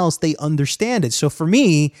anyone else, they understand it. So for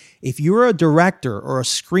me, if you're a director or a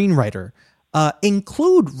screenwriter,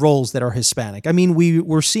 include roles that are Hispanic. I mean,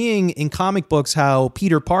 we're seeing in comic books how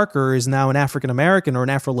Peter Parker is now an African-American or an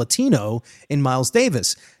Afro-Latino in Miles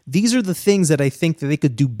Davis. These are the things that I think that they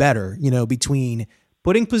could do better, between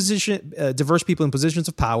putting diverse people in positions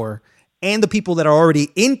of power and the people that are already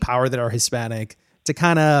in power that are Hispanic, to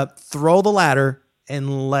kind of throw the ladder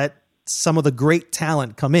and let some of the great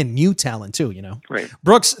talent come in, new talent too, Right.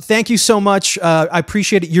 Brooks, thank you so much. I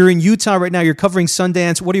appreciate it. You're in Utah right now. You're covering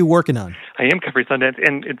Sundance. What are you working on? I am covering Sundance,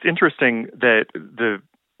 and it's interesting that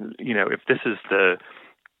if this is the,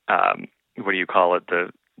 what do you call it?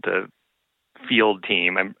 The field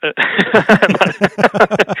team. That's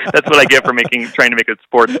what I get for trying to make a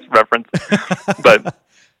sports reference, but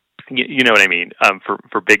you know what I mean.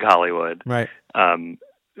 For big Hollywood, right? Then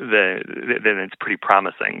it's pretty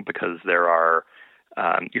promising, because there are,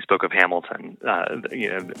 you spoke of Hamilton,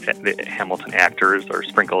 the Hamilton actors are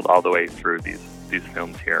sprinkled all the way through these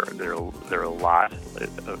films here. There are a lot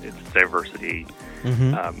of its diversity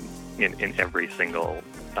in every single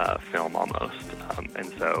film almost,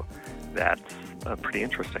 and so that's pretty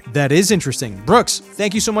interesting. That is interesting. Brooks,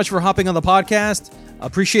 thank you so much for hopping on the podcast.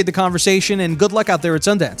 Appreciate the conversation, and good luck out there at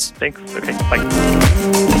Sundance. Thanks. Okay, bye.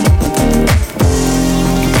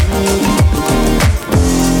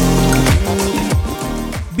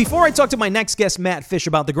 Before I talk to my next guest, Matt Fish,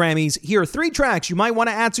 about the Grammys, here are 3 tracks you might want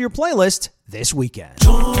to add to your playlist this weekend.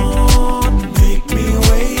 Don't make me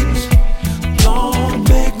wait. Don't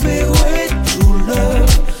make me wait. True love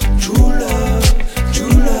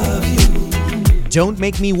you. Don't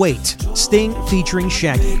Make Me Wait, Sting featuring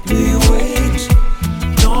Shaggy. Make me wait.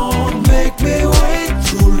 Don't make me wait.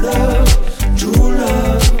 True love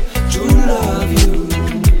you.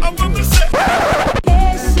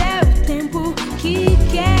 Esse é o tempo que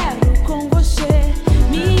quero com você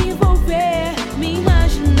me envolver, me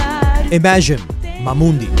imaginar. Imagine,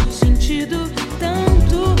 Mamundi. Sentido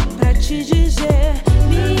tanto pra te dizer,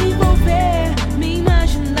 me envolver, me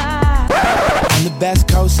imaginar.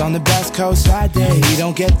 On the best coast, side day. We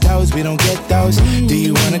don't get those. Do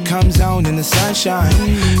you wanna come zone in the sunshine?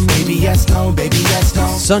 Baby, yes, no, baby, yes, no.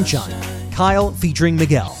 Sunshine, Kyle featuring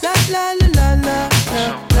Miguel. La la la la la la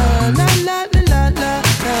la la la la la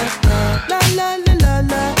la la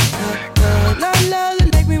la la,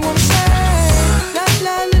 make me wanna say la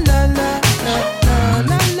la la la la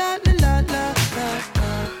la la la la la.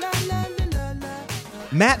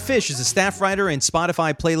 Matt Fish is a staff writer and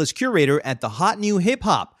Spotify playlist curator at The Hot New Hip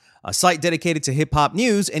Hop, a site dedicated to hip hop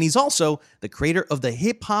news, and he's also the creator of the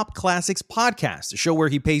Hip Hop Classics podcast, a show where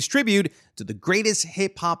he pays tribute to the greatest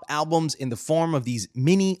hip hop albums in the form of these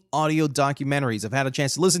mini audio documentaries. I've had a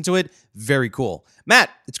chance to listen to it. Very cool. Matt,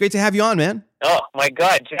 it's great to have you on, man. Oh, my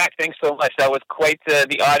God, Jack, thanks so much. That was quite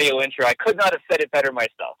the audio intro. I could not have said it better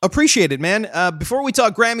myself. Appreciate it, man. Before we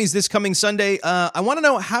talk Grammys this coming Sunday, I want to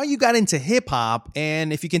know how you got into hip-hop,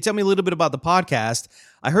 and if you can tell me a little bit about the podcast.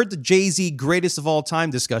 I heard the Jay-Z greatest of all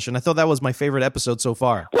time discussion. I thought that was my favorite episode so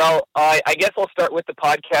far. Well, I guess I'll start with the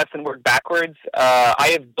podcast and work backwards. I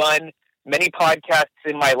have done many podcasts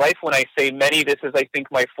in my life. When I say many, this is, I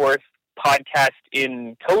think, my 4th podcast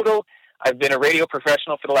in total. I've been a radio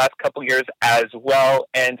professional for the last couple years as well,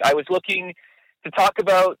 and I was looking to talk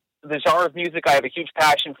about the genre of music. I have a huge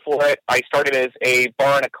passion for it. I started as a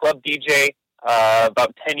bar and a club DJ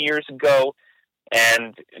about 10 years ago,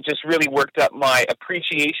 and just really worked up my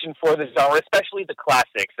appreciation for the genre, especially the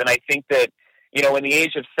classics. And I think that, in the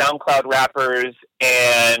age of SoundCloud rappers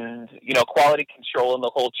and, quality control and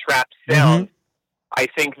the whole trap sound, I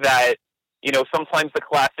think that, sometimes the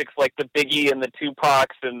classics like the Biggie and the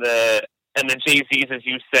Tupacs and the Jay-Z's, as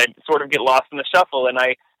you said, sort of get lost in the shuffle. And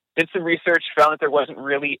I did some research, found that there wasn't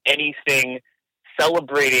really anything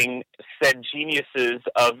celebrating said geniuses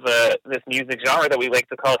of this music genre that we like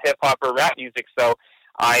to call hip-hop or rap music. So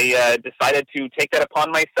I decided to take that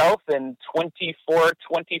upon myself, and 24,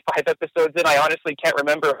 25 episodes in, I honestly can't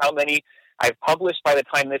remember how many I've published by the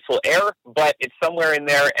time this will air, but it's somewhere in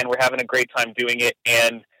there, and we're having a great time doing it.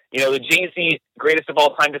 And, the Jay-Z greatest of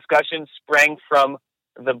all time discussion sprang from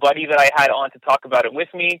the buddy that I had on to talk about it with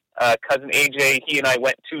me, cousin AJ. He and I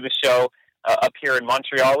went to the show up here in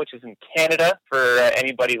Montreal, which is in Canada, for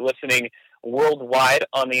anybody listening worldwide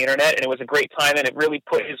on the internet. And it was a great time, and it really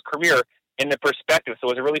put his career into perspective. So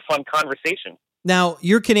it was a really fun conversation. Now,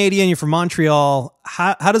 you're Canadian, you're from Montreal.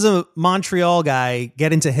 How does a Montreal guy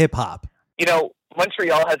get into hip hop?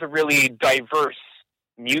 Montreal has a really diverse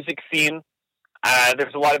music scene.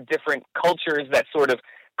 There's a lot of different cultures that sort of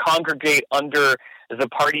congregate under the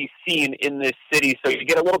party scene in this city. So you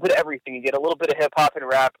get a little bit of everything. You get a little bit of hip hop and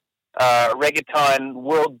rap, reggaeton,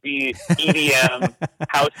 world beat, EDM,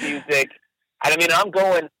 house music. And I'm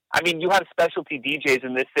going I mean, you have specialty DJs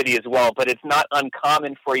in this city as well, but it's not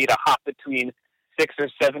uncommon for you to hop between 6 or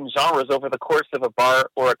 7 genres over the course of a bar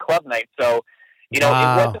or a club night. So, you know,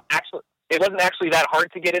 it wasn't actually that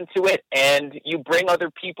hard to get into it, and you bring other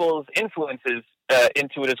people's influences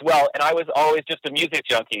into it as well. And I was always just a music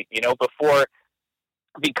junkie, you know, before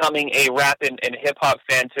becoming a rap and hip hop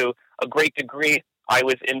fan to a great degree. I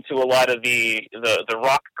was into a lot of the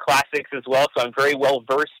rock classics as well, so I'm very well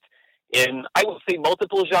versed in, I would say,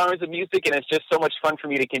 multiple genres of music, and it's just so much fun for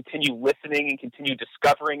me to continue listening and continue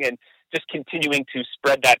discovering and just continuing to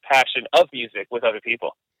spread that passion of music with other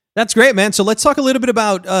people. That's great, man. So let's talk a little bit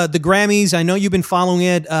about the Grammys. I know you've been following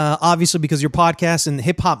it, obviously, because your podcast and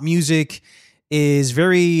hip-hop music is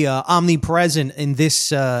very omnipresent in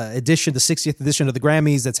this edition, the 60th edition of the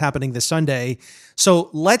Grammys that's happening this Sunday. So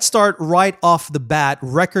let's start right off the bat,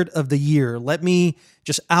 Record of the Year. Let me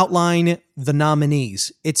just outline the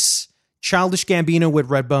nominees. It's Childish Gambino with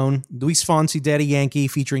Redbone, Luis Fonsi, Daddy Yankee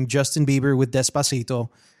featuring Justin Bieber with Despacito.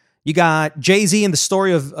 You got Jay-Z and the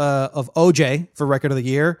Story of OJ for Record of the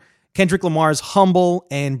Year, Kendrick Lamar's Humble,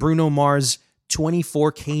 and Bruno Mars'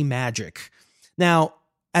 24K Magic. Now,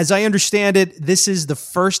 as I understand it, this is the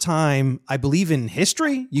first time, I believe in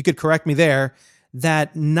history, you could correct me there,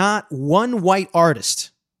 that not one white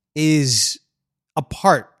artist is a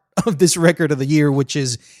part of this Record of the Year, which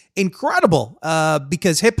is incredible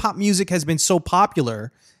because hip-hop music has been so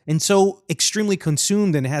popular and so extremely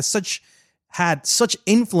consumed and had such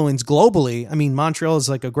influence globally. I mean, Montreal is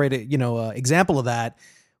like a great, example of that.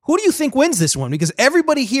 Who do you think wins this one? Because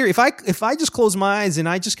everybody here, if I just close my eyes and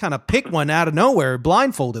I just kind of pick one out of nowhere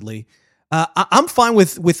blindfoldedly, I'm fine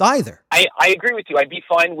with either. I agree with you. I'd be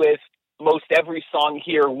fine with most every song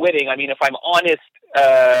here winning. I mean, if I'm honest,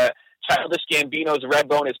 Childish Gambino's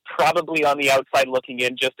Redbone is probably on the outside looking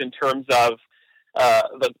in, just in terms of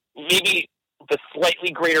maybe the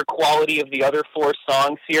slightly greater quality of the other 4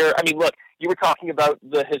 songs here. I mean, look, you were talking about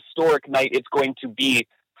the historic night it's going to be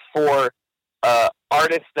for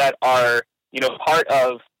artists that are, part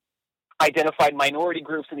of identified minority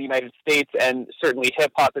groups in the United States, and certainly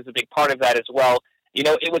hip-hop is a big part of that as well.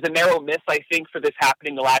 It was a narrow miss, I think, for this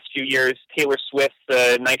happening the last few years. Taylor Swift's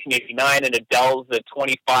 1989 and Adele's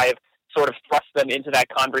 25 sort of thrust them into that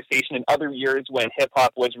conversation in other years when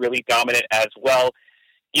hip-hop was really dominant as well.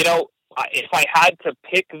 If I had to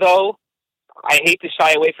pick, though, I hate to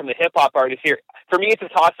shy away from the hip-hop artists here. For me, it's a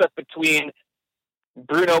toss-up between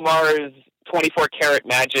Bruno Mars' 24 Karat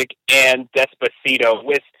Magic and Despacito.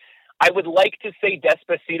 I would like to say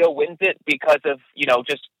Despacito wins it because of,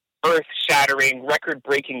 just earth-shattering,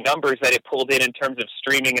 record-breaking numbers that it pulled in terms of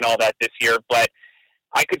streaming and all that this year. But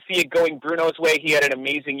I could see it going Bruno's way. He had an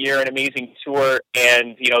amazing year, an amazing tour,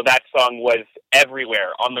 and, that song was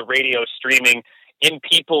everywhere on the radio, streaming, in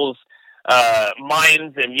people's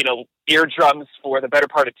minds and, eardrums for the better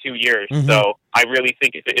part of 2 years. Mm-hmm. So I really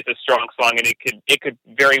think it's a strong song, and it could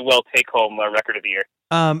very well take home a Record of the Year.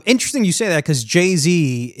 Interesting you say that, because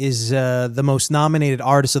Jay-Z is the most nominated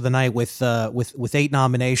artist of the night with 8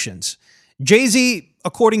 nominations. Jay-Z,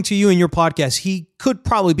 according to you in your podcast, he could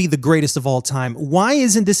probably be the greatest of all time. Why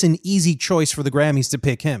isn't this an easy choice for the Grammys to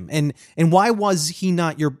pick him? And why was he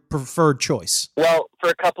not your preferred choice? Well, for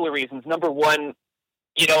a couple of reasons. Number one,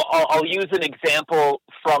 I'll use an example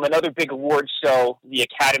from another big award show, the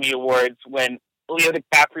Academy Awards, when Leo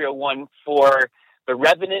DiCaprio won for The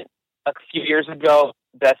Revenant a few years ago,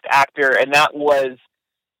 Best Actor, and that was,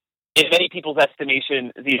 in many people's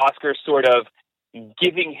estimation, the Oscar sort of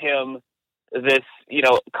giving him this,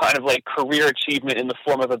 kind of like career achievement in the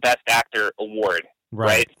form of a Best Actor award,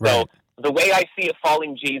 right? So the way I see it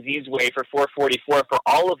falling Jay-Z's way for 444 for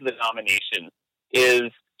all of the nominations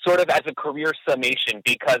is sort of as a career summation,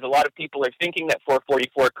 because a lot of people are thinking that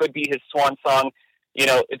 444 could be his swan song.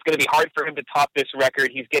 It's going to be hard for him to top this record.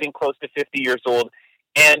 He's getting close to 50 years old.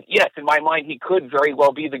 And yes, in my mind, he could very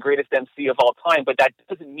well be the greatest MC of all time, but that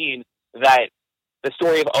doesn't mean that the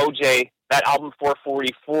Story of OJ, that album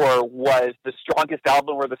 444, was the strongest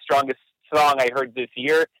album or the strongest song I heard this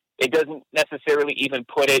year. It doesn't necessarily even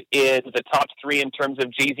put it in the top 3 in terms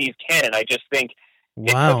of Jay-Z's canon. I just think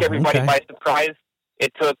it took everybody by surprise.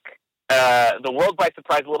 It took the world by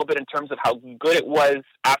surprise a little bit in terms of how good it was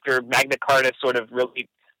after Magna Carta sort of really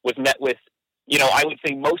was met with, I would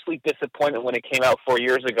say mostly disappointment when it came out 5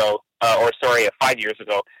 years ago.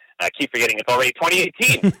 I keep forgetting it's already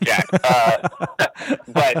 2018, Jack.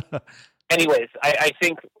 But anyways, I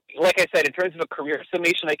think, like I said, in terms of a career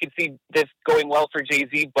summation, I could see this going well for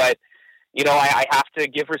Jay-Z, but I have to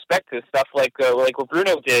give respect to stuff like what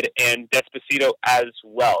Bruno did and Despacito as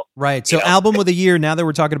well. Right. So Album of the Year, now that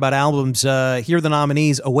we're talking about albums, here are the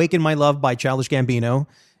nominees: Awaken My Love by Childish Gambino,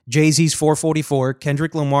 Jay-Z's 444,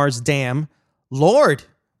 Kendrick Lamar's Damn, Lorde,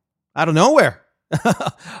 out of nowhere,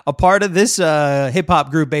 a part of this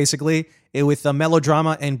hip-hop group, basically, with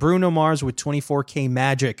Melodrama, and Bruno Mars with 24K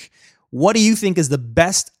Magic. What do you think is the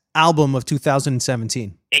best album of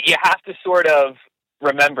 2017? You have to sort of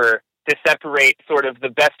remember to separate sort of the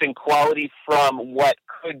best in quality from what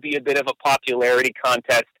could be a bit of a popularity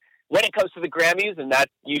contest when it comes to the Grammys, and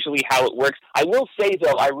that's usually how it works. I will say,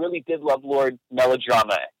 though, I really did love Lorde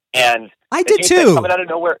Melodrama, and I did too. Coming out of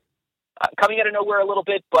nowhere a little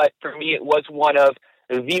bit, but for me, it was one of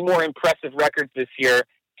the more impressive records this year,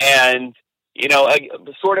 and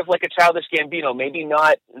sort of like a Childish Gambino, maybe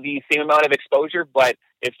not the same amount of exposure, but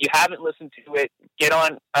if you haven't listened to it, get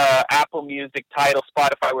on Apple Music, Tidal,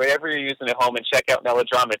 Spotify, whatever you're using at home, and check out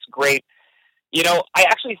Melodrama. It's great. I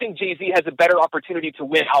actually think Jay-Z has a better opportunity to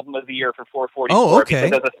win Album of the Year for 444. Oh, okay.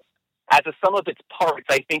 Because as a sum of its parts,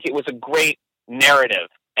 I think it was a great narrative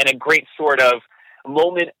and a great sort of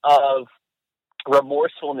moment of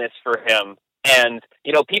remorsefulness for him. And,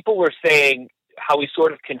 people were saying how he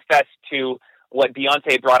sort of confessed to what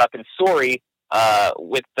Beyonce brought up in Sorry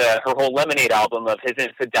with her whole Lemonade album of his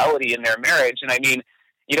infidelity in their marriage. And I mean,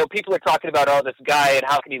 people are talking about, this guy and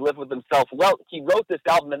how can he live with himself? Well, he wrote this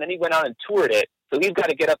album and then he went on and toured it. So he's got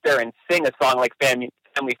to get up there and sing a song like Family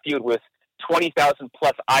Feud with 20,000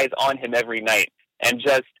 plus eyes on him every night. And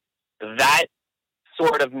just that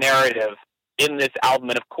sort of narrative in this album.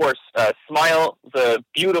 And of course, Smile, the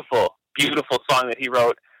beautiful, beautiful song that he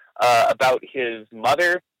wrote about his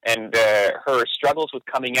mother and her struggles with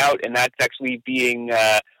coming out. And that's actually being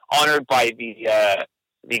honored by the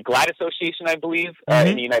GLAAD Association, I believe,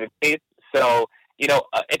 in the United States. So,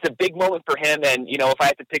 it's a big moment for him. And, if I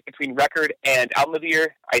had to pick between record and album of the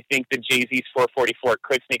year, I think that Jay-Z's 444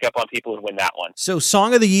 could sneak up on people and win that one. So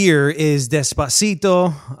Song of the Year is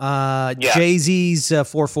Despacito, Jay-Z's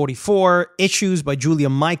 444, Issues by Julia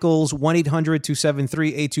Michaels,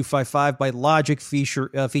 1-800-273-8255 by Logic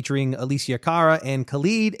featuring Alicia Cara and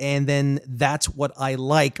Khalid, and then That's What I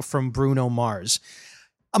Like from Bruno Mars.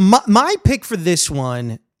 My pick for this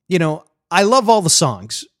one, I love all the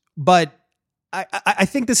songs, but I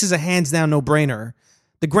think this is a hands down no-brainer.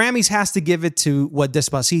 The Grammys has to give it to what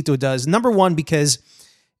Despacito does. Number one, because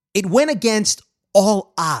it went against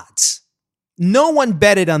all odds. No one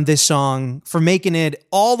betted on this song for making it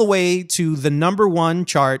all the way to the number one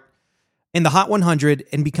chart in the Hot 100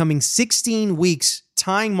 and becoming 16 weeks,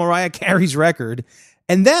 tying Mariah Carey's record,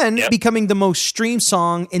 and then becoming the most streamed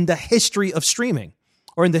song in the history of streaming,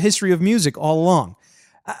 or in the history of music all along.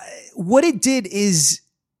 What it did is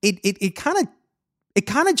it kind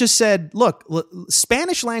of just said, look,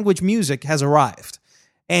 Spanish language music has arrived,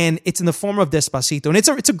 and it's in the form of Despacito, and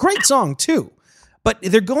it's a great song too. But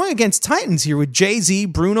they're going against titans here with Jay-Z,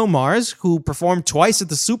 Bruno Mars, who performed twice at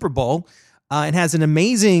the Super Bowl and has an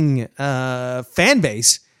amazing fan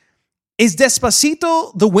base. Is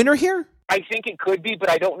Despacito the winner here? I think it could be, but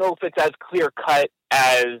I don't know if it's as clear cut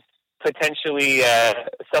as potentially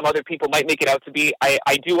some other people might make it out to be.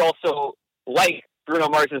 I do also like Bruno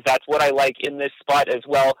Mars's That's What I Like in this spot as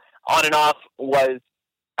well. On and Off was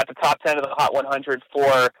at the top 10 of the Hot 100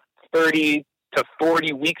 for 30 to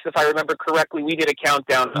 40 weeks, if I remember correctly. We did a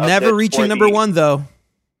countdown. Never reaching number one, though.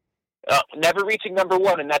 Never reaching number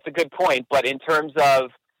one, and that's a good point. But in terms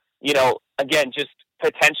of, again, just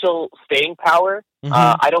potential staying power,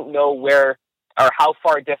 I don't know where or how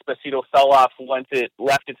far Despacito fell off once it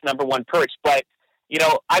left its number one perch. But,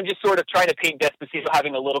 I'm just sort of trying to paint Despacito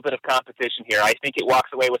having a little bit of competition here. I think it walks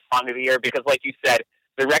away with Song of the Year because, like you said,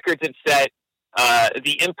 the records it set,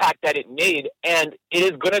 the impact that it made, and it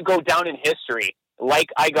is going to go down in history. Like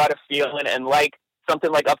I Got a Feeling and like something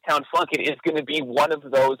like Uptown Funk, it is going to be one of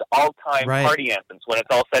those all-time party anthems when it's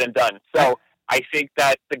all said and done. So I think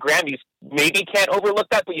that the Grammys maybe can't overlook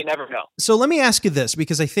that, but you never know. So let me ask you this,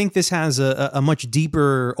 because I think this has a much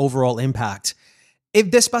deeper overall impact. If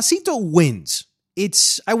Despacito wins,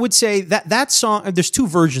 I would say that song, there's two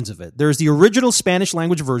versions of it. There's the original Spanish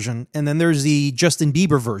language version, and then there's the Justin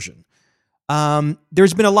Bieber version.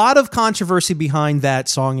 There's been a lot of controversy behind that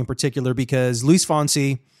song in particular because Luis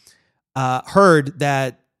Fonsi heard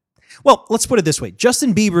that, well, let's put it this way.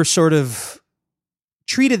 Justin Bieber sort of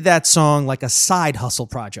treated that song like a side hustle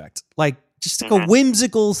project, like just like a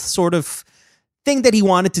whimsical sort of thing that he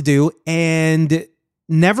wanted to do, and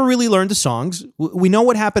never really learned the songs. We know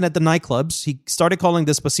what happened at the nightclubs. He started calling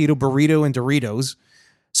Despacito Burrito and Doritos.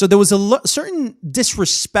 So there was a certain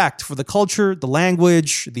disrespect for the culture, the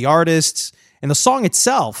language, the artists, and the song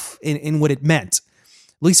itself in what it meant.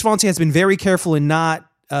 Luis Fonsi has been very careful in not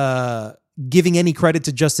giving any credit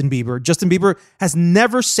to Justin Bieber. Justin Bieber has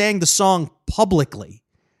never sang the song publicly.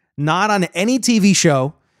 not on any TV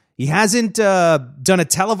show. He hasn't done a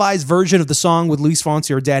televised version of the song with Luis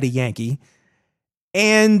Fonsi or Daddy Yankee.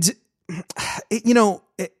 And,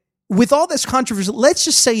 with all this controversy, let's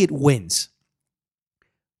just say it wins.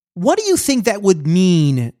 What do you think that would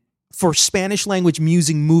mean for Spanish language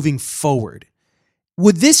music moving forward?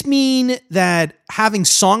 Would this mean that having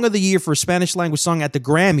Song of the Year for a Spanish language song at the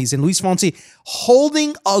Grammys and Luis Fonsi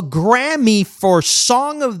holding a Grammy for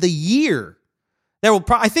Song of the Year,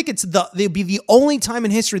 I think it'll be the only time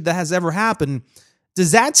in history that has ever happened.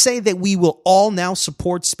 Does that say that we will all now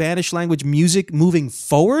support Spanish language music moving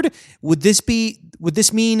forward? Would this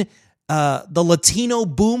mean the Latino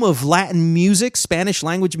boom of Latin music, Spanish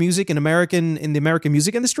language music in the American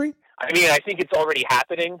music industry? I mean, I think it's already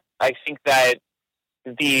happening. I think that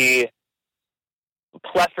the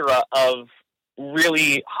plethora of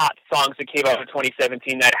really hot songs that came out in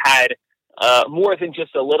 2017 that had more than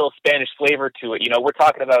just a little Spanish flavor to it. We're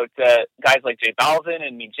talking about guys like J Balvin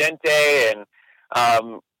and Mi Gente, and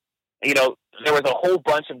there was a whole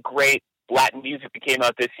bunch of great Latin music that came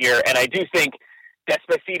out this year, and I do think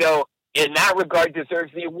Despacito, in that regard,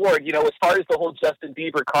 deserves the award. As far as the whole Justin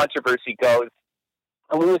Bieber controversy goes,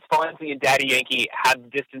 Luis Fonsi and Daddy Yankee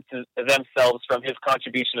have distanced themselves from his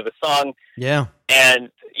contribution to the song. Yeah. And,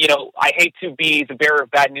 I hate to be the bearer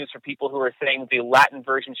of bad news for people who are saying the Latin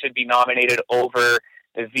version should be nominated over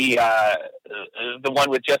the one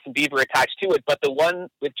with Justin Bieber attached to it. But the one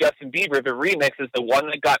with Justin Bieber, the remix, is the one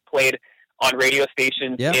that got played on radio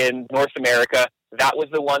stations in North America. That was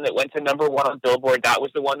the one that went to number 1 on Billboard. That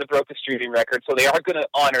was the one that broke the streaming record. So they are going to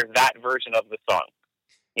honor that version of the song.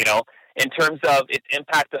 In terms of its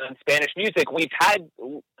impact on Spanish music, we've had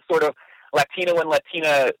sort of Latino and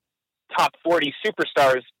Latina top 40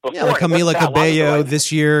 superstars before. Yeah, like Camila Cabello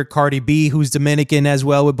this year, Cardi B, who's Dominican as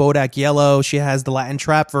well, with Bodak Yellow. She has the Latin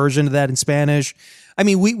trap version of that in Spanish. I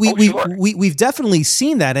mean, we've definitely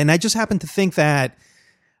seen that, and I just happen to think that,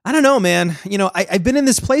 I don't know, man. I've been in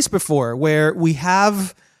this place before where we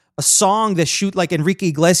have a song that shoot like Enrique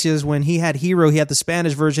Iglesias when he had Hero, he had the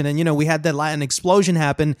Spanish version, and we had that Latin explosion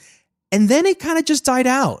happen, and then it kind of just died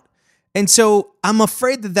out. And so I'm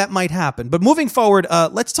afraid that might happen. But moving forward,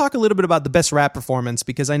 let's talk a little bit about the best rap performance,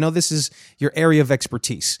 because I know this is your area of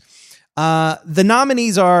expertise. The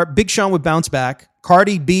nominees are Big Sean with Bounce Back,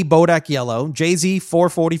 Cardi B, Bodak Yellow, Jay-Z,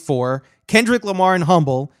 444, Kendrick Lamar and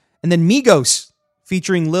Humble, and then Migos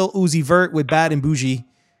featuring Lil Uzi Vert with Bad and Bougie.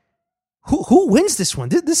 Who wins this one?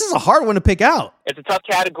 This is a hard one to pick out. It's a tough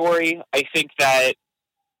category. I think that,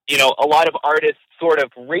 a lot of artists sort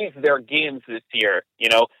of raised their games this year.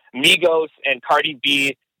 Migos and Cardi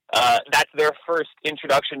B, that's their first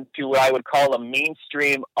introduction to what I would call a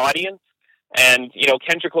mainstream audience. And,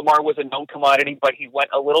 Kendrick Lamar was a known commodity, but he went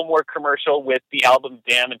a little more commercial with the album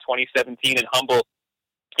Damn in 2017, and Humble,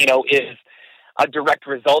 is a direct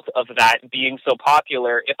result of that being so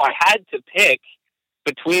popular. If I had to pick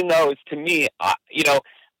between those, to me, I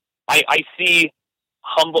see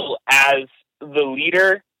Humble as the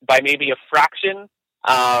leader by maybe a fraction,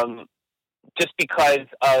 just because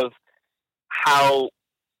of how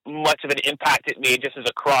much of an impact it made just as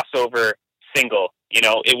a crossover single.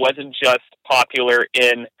 It wasn't just popular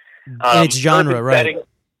in its genre, right?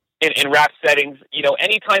 In rap settings,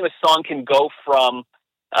 anytime a song can go from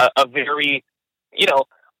a very,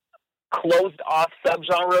 closed off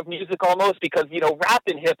subgenre of music almost, because, rap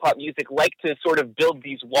and hip hop music like to sort of build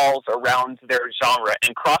these walls around their genre,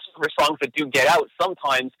 and crossover songs that do get out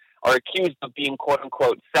sometimes are accused of being quote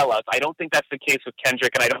unquote sellouts. I don't think that's the case with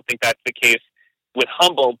Kendrick, and I don't think that's the case with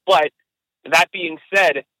Humble. But that being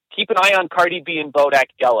said, keep an eye on Cardi B and Bodak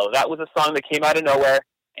Yellow. That was a song that came out of nowhere.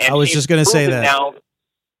 And I was just going to say that. Now,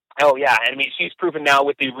 oh yeah, I mean, she's proven now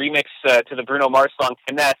with the remix to the Bruno Mars song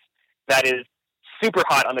Finesse that is super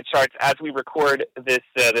hot on the charts as we record this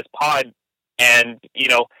pod. And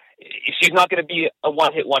she's not going to be a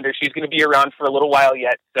one-hit wonder. She's going to be around for a little while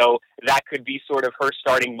yet. So that could be sort of her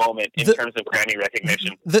starting moment in terms of Grammy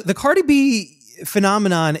recognition. The Cardi B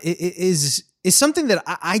phenomenon is something that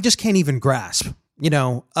I just can't even grasp.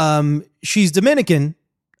 She's Dominican,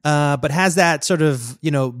 but has that sort of,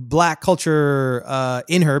 black culture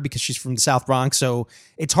in her because she's from the South Bronx. So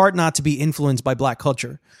it's hard not to be influenced by black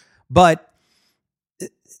culture. But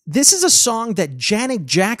this is a song that Janet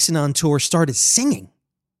Jackson on tour started singing.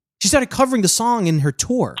 She started covering the song in her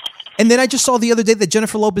tour. And then I just saw the other day that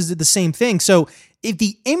Jennifer Lopez did the same thing. So if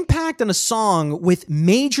the impact on a song with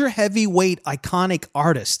major heavyweight iconic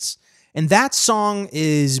artists, and that song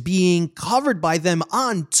is being covered by them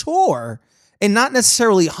on tour and not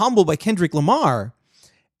necessarily Humble by Kendrick Lamar,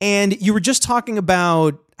 and you were just talking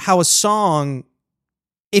about how a song,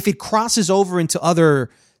 if it crosses over into other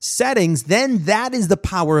settings, then that is the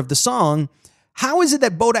power of the song. How is it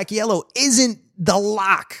that Bodak Yellow isn't the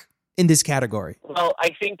lock in this category? Well, I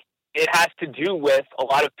think it has to do with a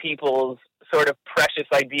lot of people's sort of precious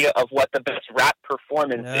idea of what the best rap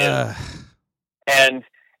performance is. And,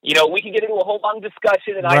 you know, we can get into a whole long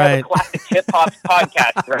discussion, and I have a classic hip-hop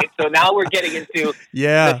podcast, right? So now we're getting into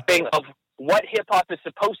this thing of what hip-hop is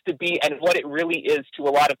supposed to be and what it really is to a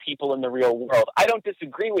lot of people in the real world. I don't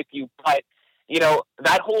disagree with you, but, you know,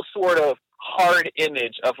 that whole sort of hard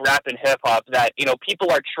image of rap and hip-hop that, you know,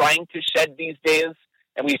 people are trying to shed these days,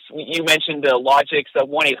 and you mentioned the Logic's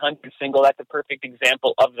 1-800 single, that's a perfect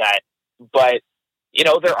example of that. But, you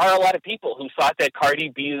know, there are a lot of people who thought that Cardi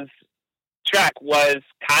B's track was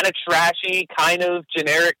kind of trashy, kind of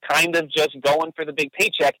generic, kind of just going for the big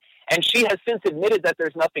paycheck. And she has since admitted that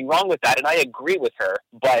there's nothing wrong with that, and I agree with her.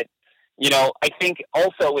 But, you know, I think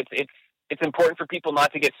also it's important for people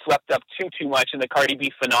not to get swept up too much in the Cardi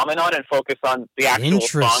B phenomenon and focus on the actual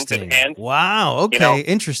songs at hand. Wow. Okay.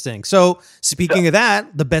 Interesting. So speaking of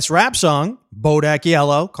that, the best rap song, Bodak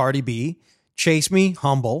Yellow, Cardi B, Chase Me,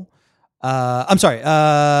 Humble.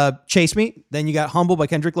 Chase Me. Then you got Humble by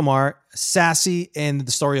Kendrick Lamar, Sassy, and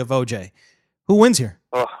The Story of OJ. Who wins here?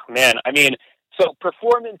 Oh, man. I mean, so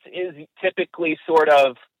performance is typically sort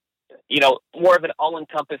of, you know, more of an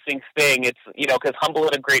all-encompassing thing. It's, you know, because Humble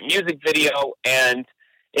had a great music video, and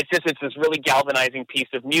it's this really galvanizing piece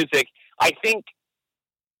of music. I think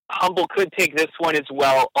Humble could take this one as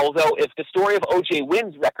well, although if The Story of OJ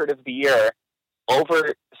wins Record of the Year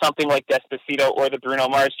over something like Despacito or the Bruno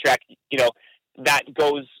Mars track, you know, that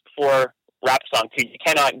goes for rap song too. You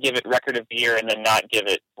cannot give it Record of the Year and then not give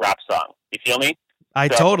it rap song. You feel me? I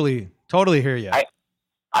totally hear you.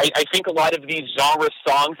 I think a lot of these genre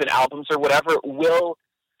songs and albums or whatever will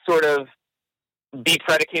sort of be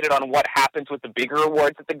predicated on what happens with the bigger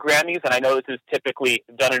awards at the Grammys. And I know this is typically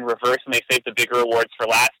done in reverse and they save the bigger awards for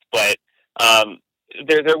last, but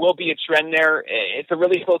there will be a trend there. It's a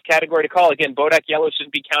really close category to call. Again, Bodak Yellow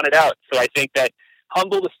shouldn't be counted out. So I think that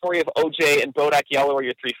Humble, The Story of OJ, and Bodak Yellow are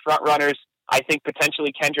your three front runners. I think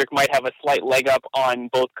potentially Kendrick might have a slight leg up on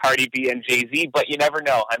both Cardi B and Jay-Z, but you never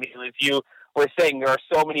know. I mean, as you were saying, there are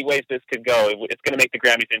so many ways this could go. It's going to make the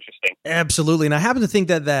Grammys interesting. Absolutely. And I happen to think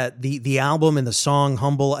that the album and the song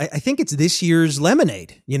Humble, I think it's this year's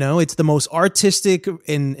Lemonade. You know, it's the most artistic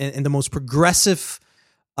and the most progressive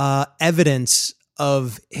evidence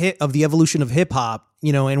of the evolution of hip hop,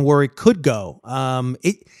 you know, and where it could go.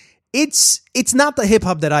 It's not the hip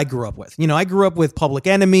hop that I grew up with. You know, I grew up with Public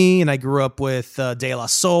Enemy, and I grew up with De La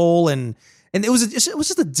Soul, and it was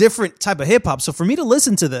just a different type of hip hop. So for me to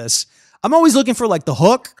listen to this, I'm always looking for like the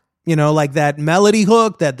hook, you know, like that melody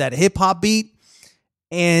hook, that hip hop beat,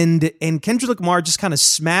 and Kendrick Lamar just kind of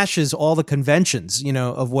smashes all the conventions, you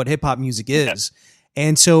know, of what hip hop music is.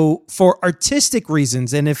 And so for artistic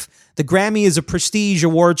reasons, and if the Grammy is a prestige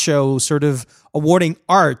award show sort of awarding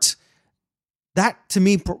art, that to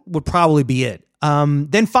me would probably be it.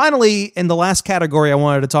 Then finally, in the last category I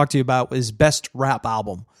wanted to talk to you about was best rap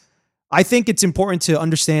album. I think it's important to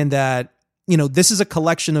understand that, you know, this is a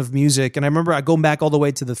collection of music. And I remember going back all the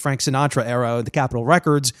way to the Frank Sinatra era, the Capitol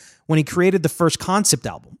Records, when he created the first concept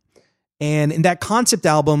album. And in that concept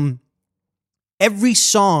album, every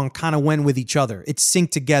song kind of went with each other. It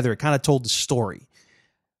synced together. It kind of told the story.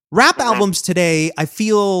 Rap albums today, I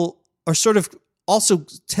feel, are sort of also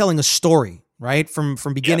telling a story, right? From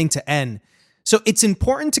beginning to end. So it's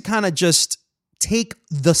important to kind of just take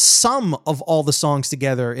the sum of all the songs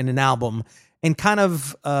together in an album and kind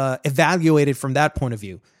of evaluate it from that point of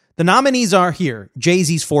view. The nominees are here: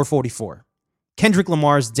 Jay-Z's 444, Kendrick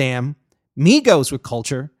Lamar's Damn, Migos with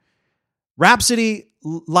Culture, Rhapsody,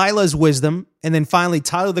 Lila's Wisdom, and then finally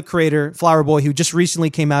Tyler, the Creator, Flower Boy, who just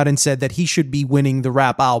recently came out and said that he should be winning the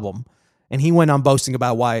rap album. And he went on boasting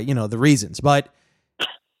about why, you know, the reasons. But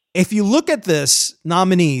if you look at this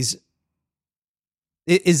nominees,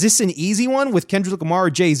 is this an easy one with Kendrick Lamar or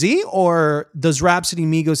Jay-Z, or does Rhapsody,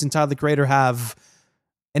 Migos, and Tyler, the Creator have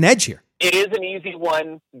an edge here? It is an easy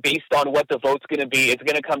one based on what the vote's going to be. It's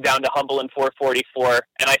going to come down to Humble and 444,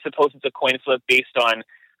 and I suppose it's a coin flip based on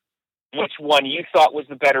which one you thought was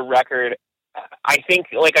the better record. I think,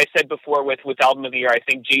 like I said before with Album of the Year, I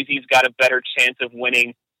think Jay-Z's got a better chance of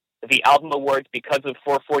winning the album awards because of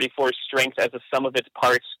 444's strength as a sum of its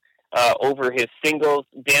parts over his singles.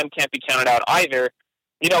 Damn can't be counted out either.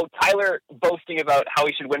 You know, Tyler boasting about how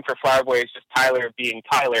he should win for Flower Boy is just Tyler being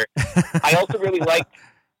Tyler. I also really liked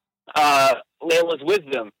Layla's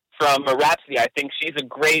Wisdom from Rhapsody. I think she's a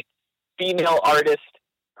great female artist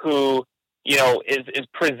who, you know, is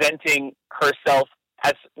presenting herself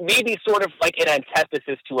as maybe sort of like an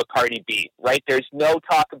antithesis to a Cardi B, right? There's no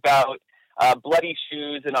talk about bloody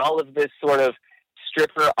shoes and all of this sort of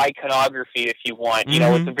stripper iconography, if you want. You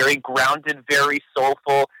know, it's a very grounded, very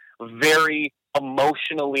soulful, very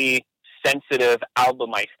emotionally sensitive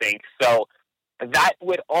album, I think. So that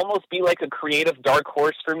would almost be like a creative dark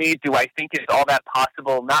horse for me. Do I think it's all that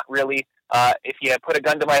possible? Not really. If you put a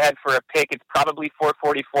gun to my head for a pick, it's probably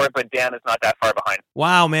 444, but Dan is not that far behind.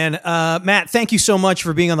 Wow, man. Matt, thank you so much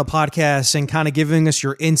for being on the podcast and kind of giving us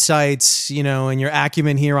your insights, you know, and your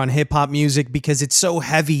acumen here on hip hop music, because it's so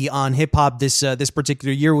heavy on hip hop this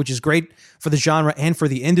particular year, which is great for the genre and for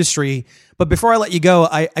the industry. But before I let you go,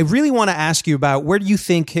 I really want to ask you about where do you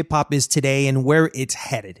think hip hop is today and where it's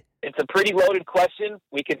headed? It's a pretty loaded question.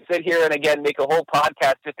 We could sit here and again make a whole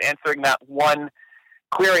podcast just answering that one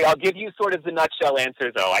query. I'll give you sort of the nutshell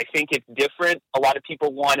answer, though. I think it's different. A lot of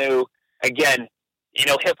people want to, again, you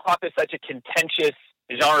know, hip-hop is such a contentious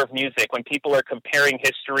genre of music when people are comparing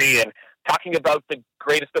history and talking about the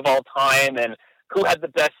greatest of all time and who had the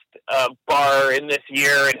best bar in this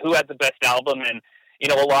year and who had the best album. And, you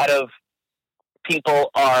know, a lot of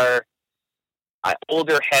people are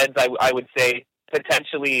older heads, I would say,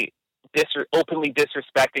 potentially openly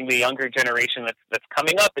disrespecting the younger generation that's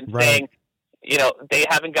coming up and saying, you know, they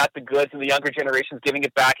haven't got the goods and the younger generation's giving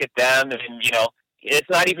it back at them. And, you know, it's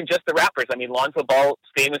not even just the rappers. I mean, Lonzo Ball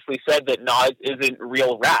famously said that Nas isn't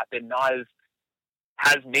real rap, and Nas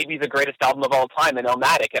has maybe the greatest album of all time in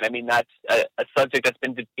Illmatic. And I mean, that's a subject that's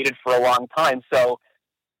been debated for a long time. So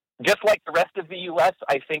just like the rest of the U.S.,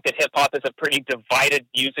 I think that hip hop is a pretty divided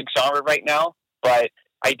music genre right now. But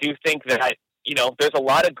I do think that, you know, there's a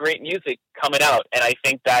lot of great music coming out. And I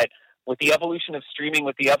think that with the evolution of streaming,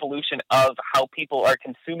 with the evolution of how people are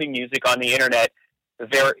consuming music on the internet,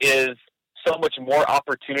 there is so much more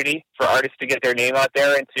opportunity for artists to get their name out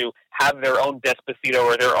there and to have their own Despacito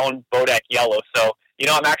or their own Bodak Yellow. So, you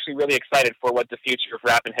know, I'm actually really excited for what the future of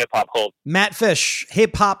rap and hip-hop holds. Matt Fish,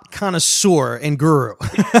 hip-hop connoisseur and guru.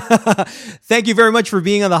 Thank you very much for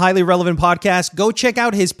being on the Highly Relevant Podcast. Go check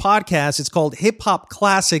out his podcast. It's called Hip Hop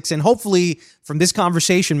Classics. And hopefully from this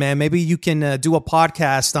conversation, man, maybe you can do a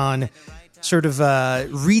podcast on sort of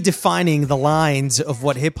redefining the lines of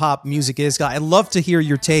what hip-hop music is. I'd love to hear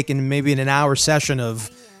your take in maybe in an hour session of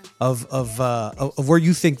where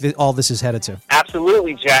you think that all this is headed to.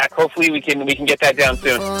 Absolutely, Jack. Hopefully we can get that down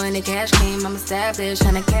soon.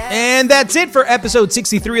 And that's it for episode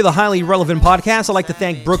 63 of the Highly Relevant Podcast. I'd like to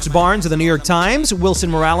thank Brooks Barnes of the New York Times,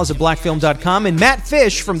 Wilson Morales of blackfilm.com, and Matt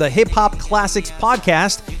Fish from the Hip Hop Classics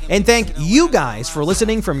Podcast. And thank you guys for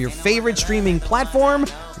listening from your favorite streaming platform,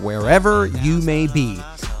 wherever you may be.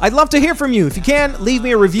 I'd love to hear from you. If you can, leave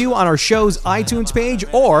me a review on our show's iTunes page,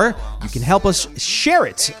 or you can help us share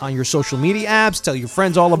it on your social media apps. Tell your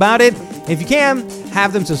friends all about it. If you can,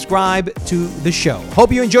 have them subscribe to the show.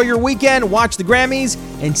 Hope you enjoy your weekend, watch the Grammys,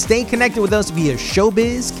 and stay connected with us via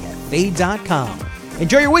showbizcafe.com.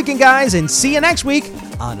 Enjoy your weekend, guys, and see you next week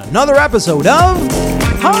on another episode of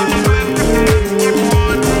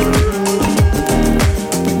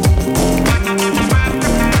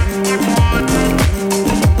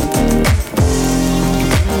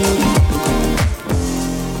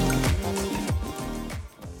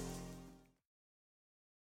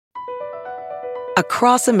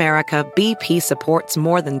Across America, BP supports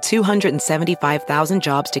more than 275,000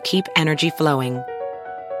 jobs to keep energy flowing.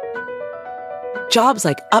 Jobs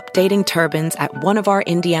like updating turbines at one of our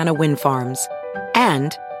Indiana wind farms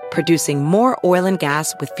and producing more oil and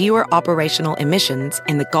gas with fewer operational emissions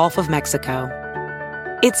in the Gulf of Mexico.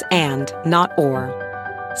 It's and, not or.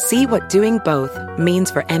 See what doing both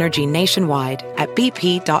means for energy nationwide at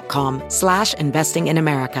bp.com/investing in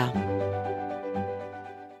America.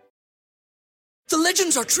 The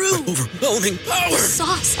legends are true. Overwhelming power! The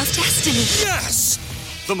sauce of destiny. Yes!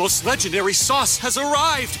 The most legendary sauce has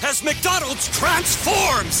arrived as McDonald's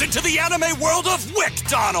transforms into the anime world of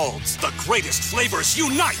WickDonald's. The greatest flavors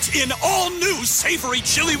unite in all new savory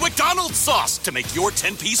chili McDonald's sauce to make your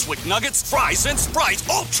 10-piece Wick Nuggets, fries, and Sprite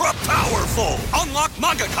ultra-powerful. Unlock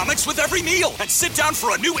manga comics with every meal and sit down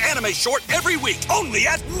for a new anime short every week only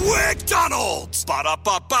at WickDonald's.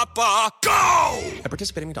 Ba-da-ba-ba-ba, go! At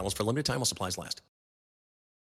participating McDonald's for a limited time while supplies last.